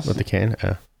Yes. with the cane.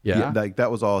 Yeah. Yeah, like that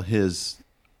was all his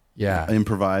Yeah.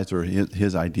 improvised or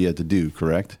his idea to do.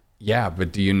 Correct? Yeah.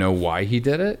 But do you know why he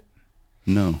did it?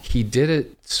 No. He did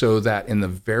it so that in the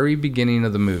very beginning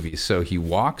of the movie, so he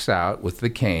walks out with the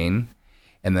cane,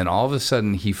 and then all of a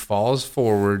sudden he falls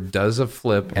forward, does a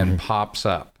flip, and pops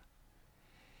up.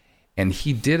 And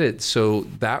he did it so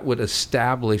that would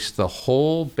establish the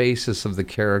whole basis of the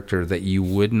character, that you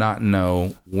would not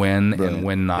know when Brilliant. and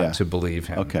when not Yeah. to believe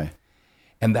him. Okay.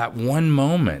 And that one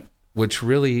moment, which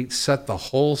really set the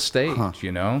whole stage,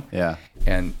 you know? Yeah.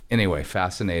 And anyway,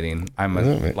 fascinating. I'm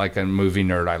like a movie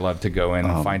nerd. I love to go in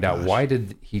and find out, why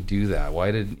did he do that?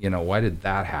 Why did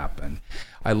that happen?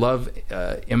 I love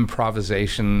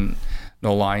improvisation,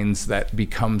 lines that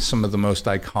become some of the most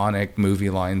iconic movie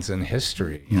lines in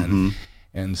history.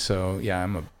 And so, yeah,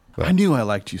 I knew I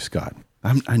liked you, Scott.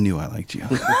 I knew I liked you.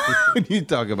 When you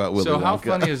talk about Willy So Wonka. how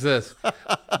funny is this?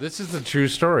 This is the true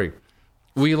story.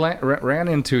 We ran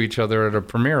into each other at a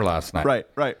premiere last night.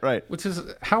 Right. Which is,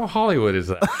 how Hollywood is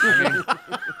that? I mean,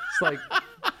 it's like,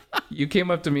 you came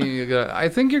up to me and you go, I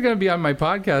think you're going to be on my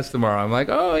podcast tomorrow. I'm like,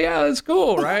 oh yeah, that's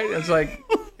cool, right? It's like,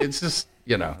 it's just,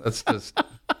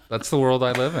 that's the world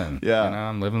I live in. Yeah.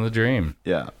 I'm living the dream.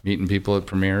 Yeah. Meeting people at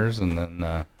premieres, and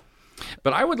then,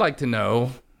 but I would like to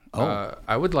know,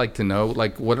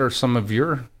 like, what are some of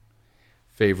your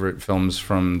favorite films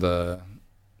from the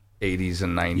 80s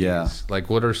and 90s? Yeah. Like,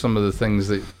 what are some of the things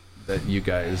that you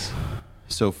guys...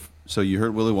 So you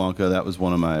heard Willy Wonka. That's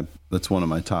one of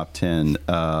my top 10.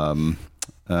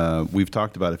 We've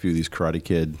talked about a few of these. Karate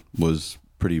Kid was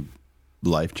pretty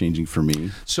life-changing for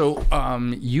me. So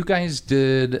you guys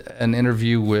did an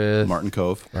interview with Martin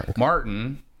Cove.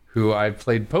 Martin, who I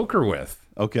played poker with.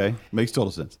 Okay. Makes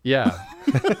total sense. Yeah.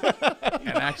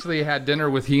 And actually had dinner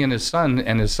with he and his son,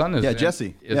 and his son is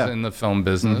Jesse. is Yeah. in the film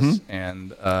business.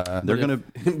 And They're going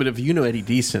to... But if you know Eddie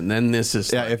Deason, then this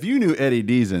is Yeah, if you knew Eddie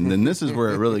Deason, then this is where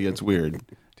it really gets weird.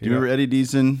 Do you remember Eddie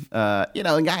Deason?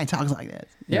 The guy talks like this.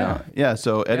 Yeah. Yeah,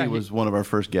 so Eddie Yeah, was one of our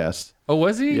first guests. oh,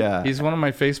 was he? Yeah. He's one of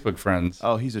my Facebook friends.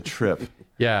 Oh, he's a trip.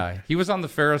 Yeah. He was on the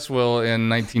Ferris wheel in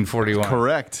 1941.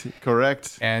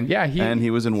 Correct. And yeah, And he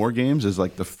was in War Games as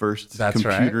like the first That's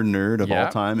computer right. nerd of Yeah.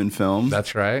 all time in film.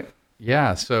 That's right.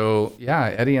 Yeah. So yeah,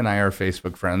 Eddie and I are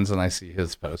Facebook friends, and I see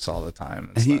his posts all the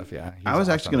time and stuff. Yeah. I was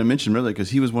actually going to mention really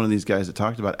because he was one of these guys that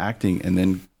talked about acting and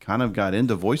then kind of got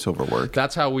into voiceover work.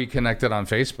 That's how we connected on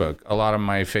Facebook. A lot of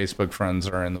my Facebook friends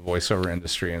are in the voiceover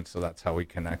industry, and so that's how we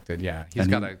connected. Yeah, he's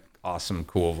got an awesome,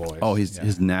 cool voice. Oh,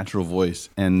 his natural voice,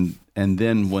 and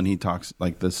then when he talks,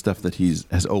 like the stuff that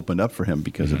has opened up for him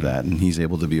because of that, and he's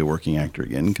able to be a working actor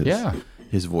again because Yeah.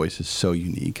 his voice is so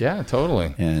unique. Yeah,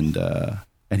 totally.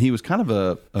 And he was kind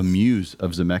of a muse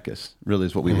of Zemeckis. Really,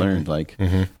 is what we learned. Like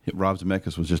Rob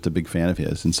Zemeckis was just a big fan of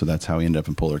his, and so that's how he ended up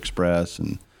in Polar Express.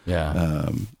 And Yeah,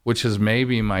 which is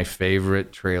maybe my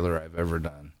favorite trailer I've ever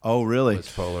done. oh, really?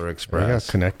 It's Polar Yeah, Express.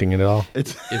 connecting it all.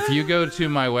 It's If you go to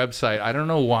my website, I don't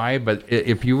know why, but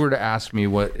if you were to ask me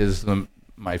what is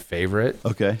my favorite,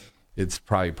 okay. it's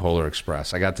probably Polar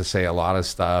Express. I got to say a lot of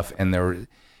stuff, and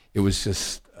it was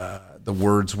just the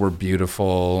words were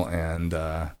beautiful, and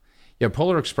yeah,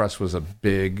 Polar Express was a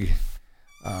big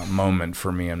moment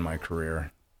for me in my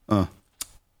career.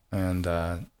 And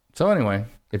so anyway,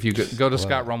 if you go to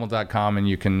scottrummel.com and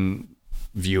you can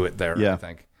view it there, Yeah. I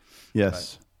think.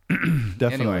 Yes,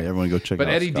 definitely. Anyway, Everyone go check it out. But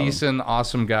Eddie Scott. Deason,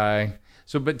 awesome guy.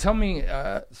 So, but tell me,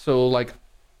 so like,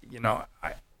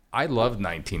 I loved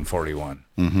 1941.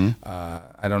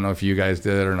 I don't know if you guys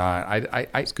did it or not.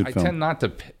 I good film. tend not to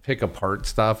pick apart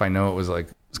stuff. I know it was like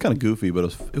It's kind of goofy, but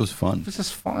it was fun. It's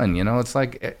just fun, you know. It's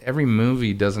like every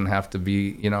movie doesn't have to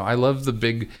be, you know. I love the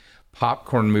big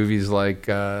popcorn movies like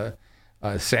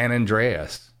San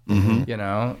Andreas. You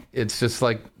know, it's just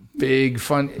like big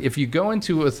fun. If you go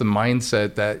into it with the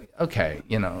mindset that, okay,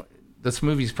 you know, this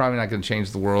movie's probably not going to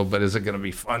change the world, but is it going to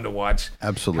be fun to watch?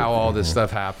 Absolutely. How all this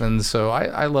stuff happens. So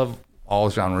I love all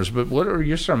genres. But what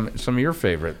are some of your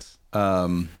favorites?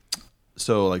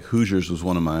 So like Hoosiers was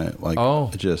one of my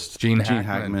just Gene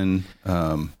Hackman.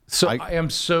 So I am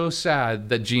so sad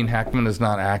that Gene Hackman is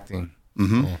not acting.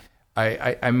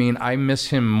 I mean, I miss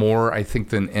him more, I think,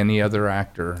 than any other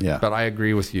actor. Yeah. But I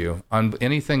agree with you on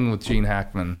anything with Gene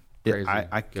Hackman. Crazy.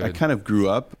 I kind of grew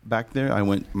up back there.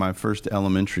 My first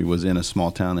elementary was in a small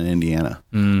town in Indiana.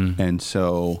 And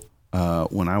so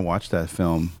when I watched that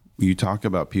film, you talk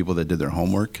about people that did their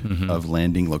homework of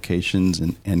landing locations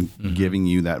and giving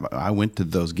you that. I went to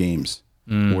those games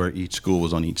where each school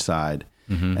was on each side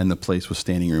and the place was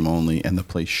standing room only and the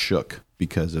place shook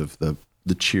because of the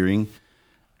cheering.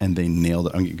 And they nailed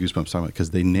it. I'm getting goosebumps talking about it because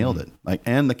they nailed it. Like,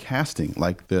 and the casting,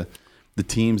 like the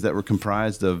teams that were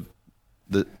comprised of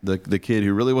the kid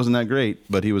who really wasn't that great,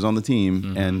 but he was on the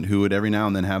team and who would every now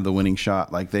and then have the winning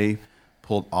shot. Like they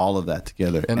pulled all of that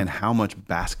together, and how much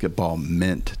basketball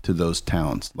meant to those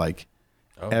towns. Like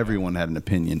everyone had an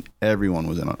opinion. Everyone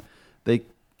was in on it. They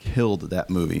killed that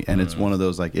movie, and it's one of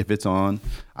those, like, if it's on,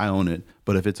 I own it.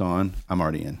 But if it's on, I'm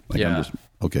already in. Like I'm just,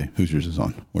 okay, Hoosiers is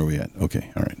on. Where are we at?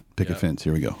 Okay, all right. Pick a fence.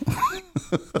 Here we go.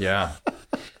 Yeah.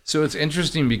 So it's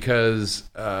interesting because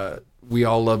we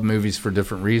all love movies for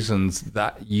different reasons.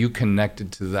 That you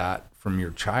connected to that from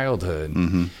your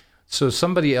childhood. So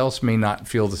somebody else may not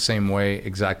feel the same way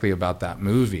exactly about that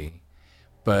movie,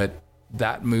 but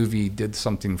that movie did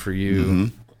something for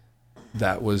you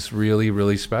that was really,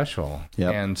 really special.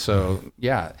 Yep. And so,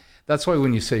 that's why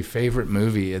when you say favorite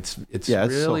movie, it's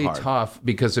really so tough,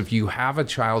 because if you have a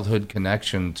childhood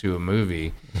connection to a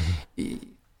movie,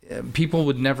 people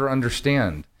would never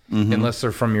understand unless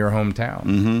they're from your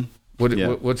hometown.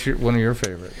 What's one of your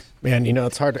favorites? Man, you know,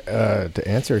 it's hard to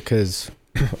answer because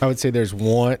I would say there's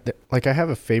one, like I have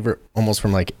a favorite almost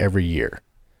from like every year.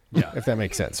 Yeah. If that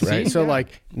makes sense, right? So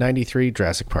like 93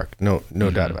 Jurassic Park, no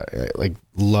doubt about it. Like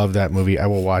love that movie. I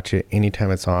will watch it anytime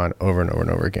it's on over and over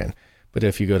and over again. But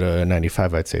if you go to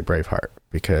 95, I'd say Braveheart,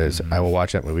 because I will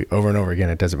watch that movie over and over again.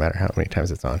 It doesn't matter how many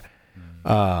times it's on.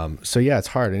 So yeah, it's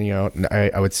hard. And, you know,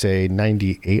 I would say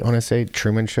 98, I want to say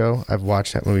Truman Show. I've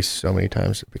watched that movie so many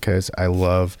times because I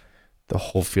love the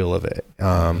whole feel of it.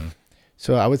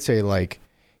 So I would say, like,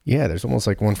 yeah, there's almost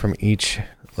like one from each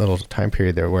little time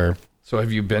period there where. So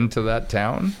have you been to that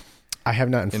town? I have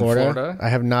not in Florida. I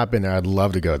have not been there. I'd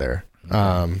love to go there.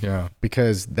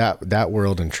 Because that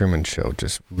world in Truman Show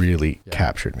just really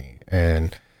captured me.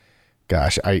 And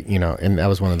gosh, and that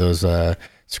was one of those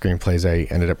screenplays I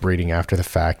ended up reading after the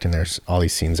fact, and there's all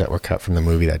these scenes that were cut from the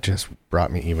movie that just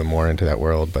brought me even more into that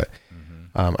world. But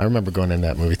I remember going into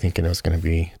that movie thinking it was going to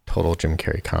be total Jim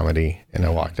Carrey comedy, and I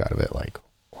walked out of it like,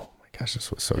 oh my gosh,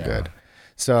 this was so good.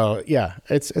 So yeah,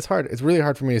 it's hard. It's really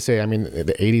hard for me to say. I mean,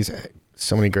 the 80s,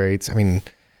 so many greats. I mean,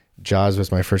 Jaws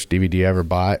was my first DVD I ever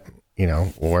bought. You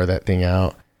know, wore that thing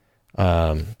out.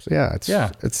 So yeah,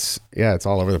 it's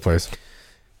all over the place.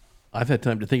 I've had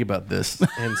time to think about this,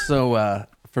 and so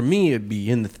for me, it'd be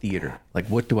in the theater. Like,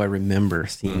 what do I remember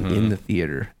seeing in the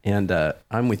theater? And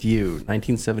I'm with you.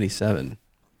 1977.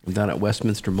 I'm down at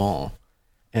Westminster Mall,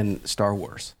 and Star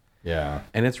Wars. Yeah,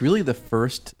 and it's really the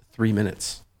first 3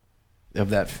 minutes of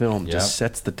that film just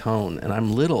sets the tone. And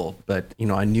I'm little, but you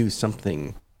know, I knew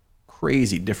something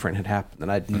crazy different had happened that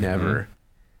I'd never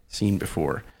seen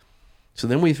before. So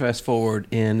then we fast forward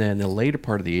in the later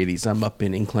part of the 80s. I'm up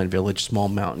in Incline Village, small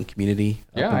mountain community.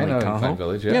 I know Incline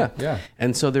Village. Yeah.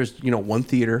 And so there's, you know, one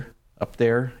theater up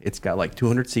there. It's got like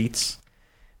 200 seats.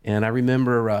 And I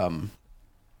remember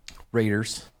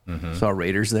Raiders. Saw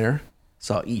Raiders there.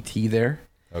 Saw E.T. there.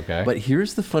 Okay. But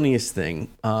here's the funniest thing.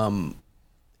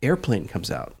 Airplane comes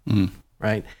out,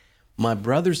 right? My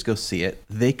brothers go see it.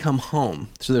 They come home.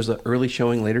 So there's an early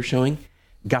showing, later showing.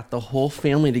 Got the whole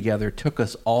family together, took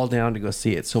us all down to go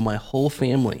see it. So my whole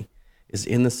family is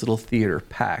in this little theater,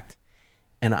 packed.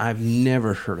 And I've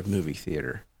never heard a movie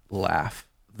theater laugh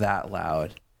that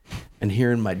loud. And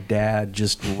hearing my dad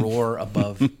just roar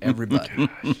above everybody.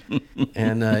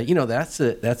 And, you know, that's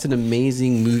an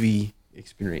amazing movie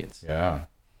experience. Yeah.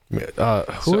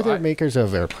 Who are the makers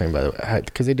of Airplane, by the way?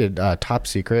 Because they did Top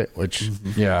Secret, which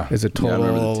is a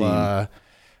total...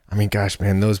 I mean, gosh,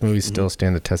 man, those movies still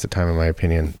stand the test of time, in my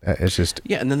opinion. It's just...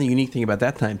 Yeah, and then the unique thing about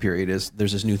that time period is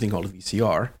there's this new thing called a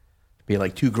VCR. pay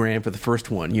like $2,000 for the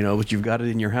first one, you know, but you've got it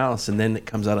in your house, and then it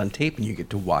comes out on tape, and you get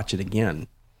to watch it again.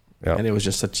 Yep. And it was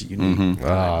just such a unique. Oh,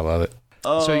 I love it.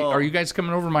 So are you guys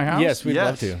coming over to my house? Yes, we'd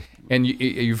love to. And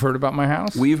you've heard about my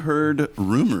house? We've heard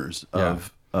rumors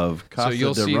of Casa So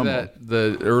you'll de see Rummel. that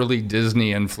the early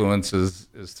Disney influence is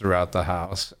throughout the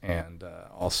house, and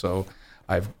also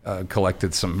I've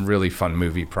collected some really fun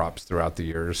movie props throughout the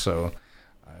years. So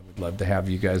I would love to have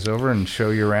you guys over and show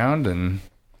you around. And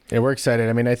Yeah, we're excited.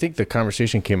 I mean, I think the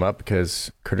conversation came up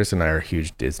because Curtis and I are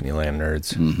huge Disneyland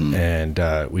nerds,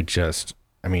 and we just,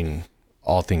 I mean,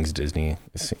 all things Disney,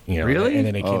 you know. Really? And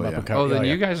then it came up. oh, then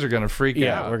you guys are gonna freak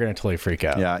Yeah, out. we're gonna totally freak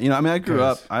out. Yeah, you know, I mean, I grew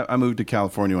up. I moved to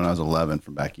California when I was 11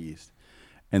 from back east,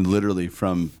 and literally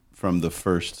from the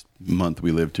first month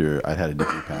we lived here, I had a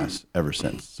Disney pass ever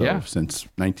since. So since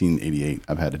 1988,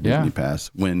 I've had a Disney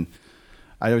pass. When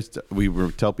we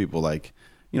were tell people like,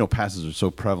 you know, passes are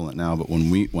so prevalent now, but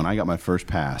when I got my first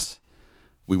pass,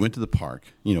 we went to the park.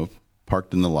 You know,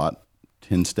 parked in the lot,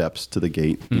 10 steps to the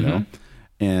gate. You know.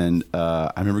 And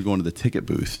I remember going to the ticket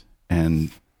booth and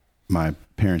my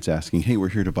parents asking, "Hey, we're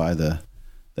here to buy the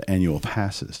annual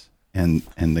passes," and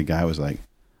the guy was like,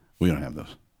 "We don't have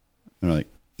those." And they're like,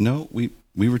 "No, we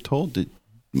were told that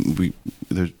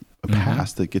there's a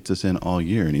pass that gets us in all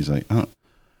year." And he's like, "Oh,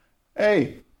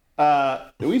 hey,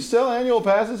 do we sell annual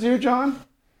passes here, John?"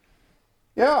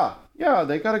 Yeah,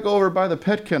 they got to go over by the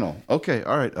pet kennel. Okay,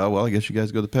 all right. Well, I guess you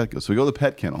guys go to the pet kennel. So we go to the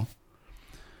pet kennel.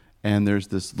 And there's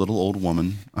this little old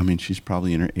woman. I mean, she's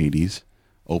probably in her 80s.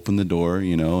 Open the door,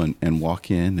 you know, and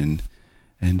walk in,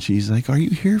 and she's like, "Are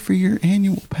you here for your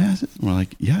annual passes?" And we're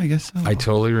like, "Yeah, I guess so." I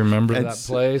totally remember And that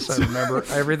place. I remember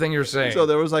everything you're saying. So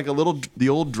there was like the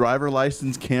old driver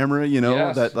license camera, you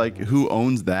know, that like, who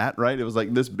owns that, right? It was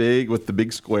like this big with the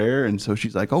big square. And so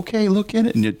she's like, "Okay, look at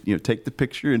it." And you know, take the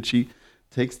picture, and she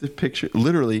takes the picture,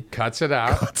 literally cuts it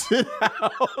out,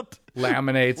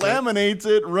 laminates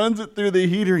it, runs it through the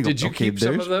heater. And Did you keep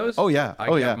some of those? Oh yeah,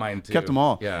 I kept mine too. Kept them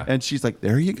all. Yeah. And she's like,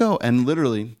 "There you go." And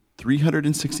literally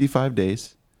 365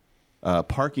 days,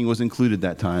 parking was included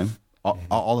that time.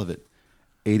 All of it,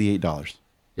 $88.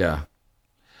 Yeah.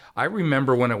 I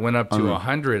remember when it went up to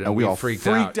 $100, and we all freaked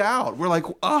out. We're like,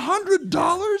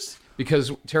 $100?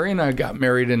 Because Terry and I got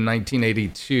married in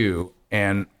 1982,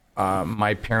 and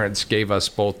my parents gave us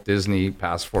both Disney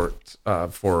passports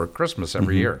for Christmas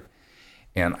every year.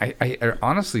 And I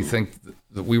honestly think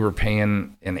that we were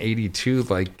paying in 82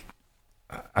 like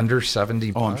under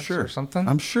 $70 I'm sure. or something.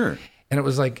 I'm sure. And it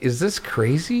was like, is this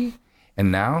crazy? And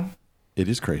now it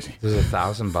is crazy. Is it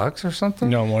 $1,000 or something?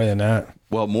 No, more than that.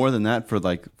 Well, more than that for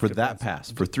that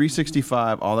pass. For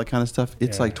 365, all that kind of stuff,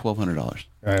 it's like $1,200.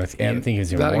 I think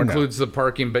it's even that more includes the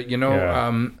parking, but you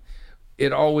know,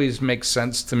 it always makes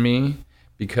sense to me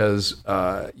because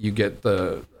you get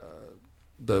the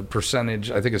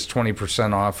percentage. I think it's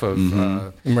 20% off of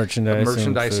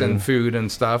merchandise and food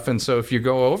and stuff. And so if you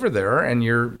go over there and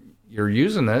you're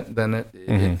using it, then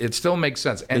it still makes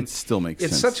sense. And it still makes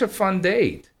sense. It's such a fun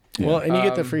date. Yeah. Well, and you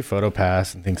get the free photo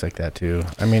pass and things like that too.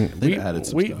 I mean,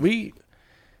 we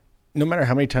no matter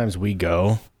how many times we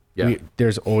go,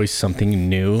 there's always something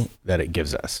new that it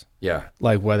gives us. Yeah.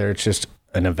 Like whether it's just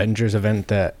an Avengers event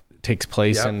that takes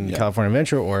place in California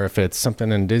Adventure, or if it's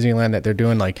something in Disneyland that they're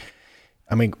doing, like,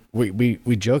 I mean,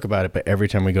 we joke about it, but every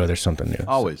time we go, there's something new.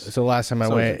 Always. So last time I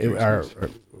went, a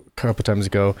couple times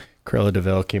ago, Cruella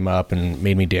DeVille came up and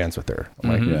made me dance with her. I'm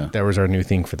like, that was our new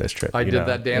thing for this trip. I did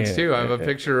that dance too. I have a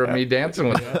picture of me dancing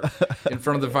with in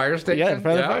front of the fire station. Yeah, in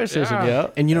front of the fire station. Yeah.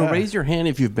 And you know, raise your hand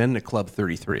if you've been to Club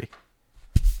 33.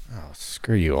 Oh,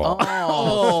 screw you all.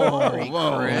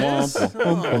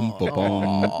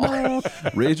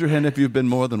 Raise your hand if you've been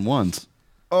more than once.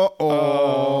 I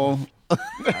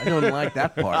don't like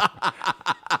that part.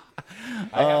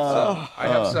 I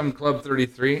have some Club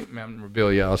 33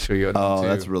 memorabilia. I'll show you.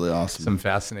 That's really awesome. Some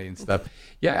fascinating stuff.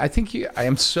 Yeah, I think I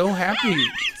am so happy.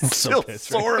 I'm still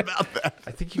sore about that.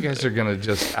 I think you guys are going to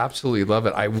just absolutely love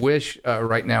it. I wish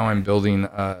right now I'm building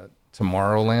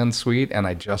Tomorrowland suite, and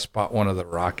I just bought one of the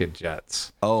rocket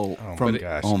jets. Oh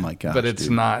my gosh! But it's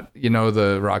not,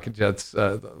 the rocket jets,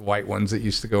 the white ones that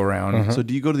used to go around. So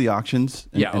do you go to the auctions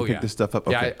and pick this stuff up?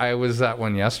 Okay. Yeah, I was at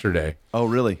one yesterday. Oh,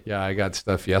 really? Yeah, I got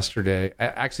stuff yesterday.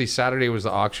 Actually, Saturday was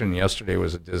the auction. Yesterday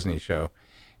was a Disney show,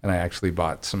 and I actually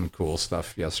bought some cool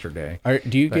stuff yesterday.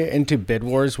 Do you get into bid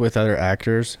wars with other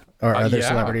actors or other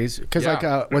celebrities? Because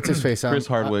what's his face? Chris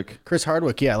Hardwick. Chris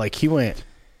Hardwick, yeah, like he went.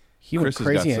 He went Chris has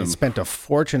crazy got and some- spent a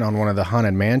fortune on one of the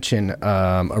Haunted Mansion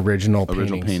original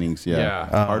paintings. Yeah.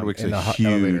 Hardwick's in a the huge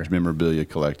elevator. memorabilia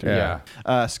collector.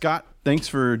 Yeah. Scott, thanks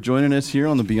for joining us here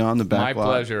on the Beyond the My Backlot.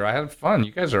 pleasure. I had fun.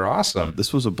 You guys are awesome.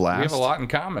 This was a blast. We have a lot in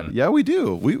common. Yeah, we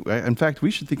do. In fact,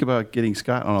 we should think about getting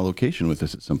Scott on a location with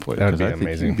us at some point. That would 'cause be I think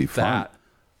amazing. he'd be fun. That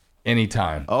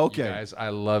anytime. Okay. You guys, I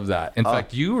love that. In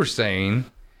fact, you were saying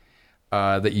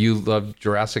that you love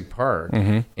Jurassic Park,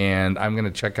 and I'm going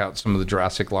to check out some of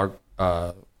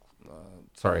the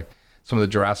some of the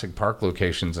Jurassic Park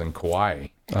locations in Kauai,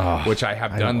 which I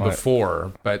have done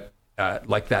before, but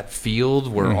like that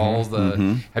field where all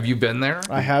the have you been there?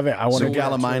 I haven't. I want So to get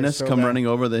Gallimimus so come bad. running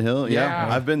over the hill. Yeah,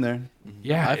 Yeah. I've been there.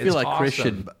 Yeah, I feel it's like Chris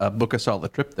awesome. should book us all the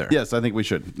trip there. Yes, I think we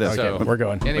should. That's So- okay. We're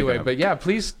going. Anyway, but yeah,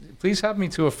 please have me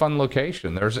to a fun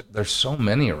location. There's so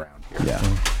many around here,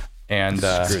 Yeah. and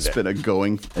It's been a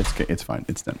going. It's fine.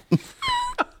 It's done.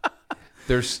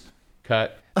 there's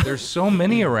so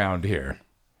many around here.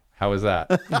 How is that?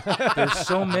 There's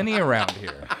so many around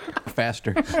here.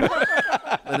 Faster.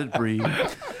 Let it breathe.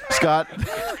 Scott,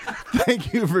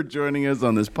 thank you for joining us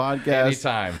on this podcast.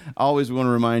 Anytime. Always want to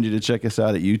remind you to check us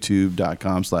out at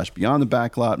youtube.com/Beyond the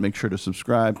Backlot. Make sure to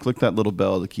subscribe. Click that little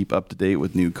bell to keep up to date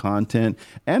with new content.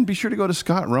 And be sure to go to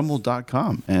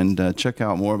scottrummel.com and check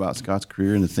out more about Scott's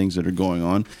career and the things that are going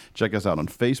on. Check us out on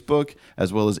Facebook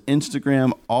as well as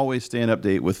Instagram. Always stay in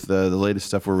update with the latest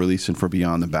stuff we're releasing for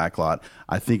Beyond the Backlot.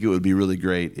 I think it would be really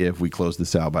great if we close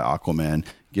this out by Aquaman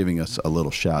giving us a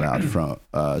little shout out from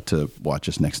to watch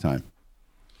us next time.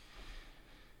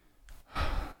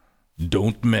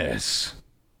 Don't miss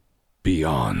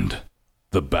Beyond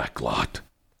the Backlot.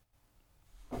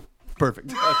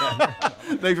 Perfect.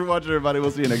 Thanks for watching, everybody.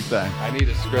 We'll see you next time. I need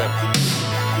a script.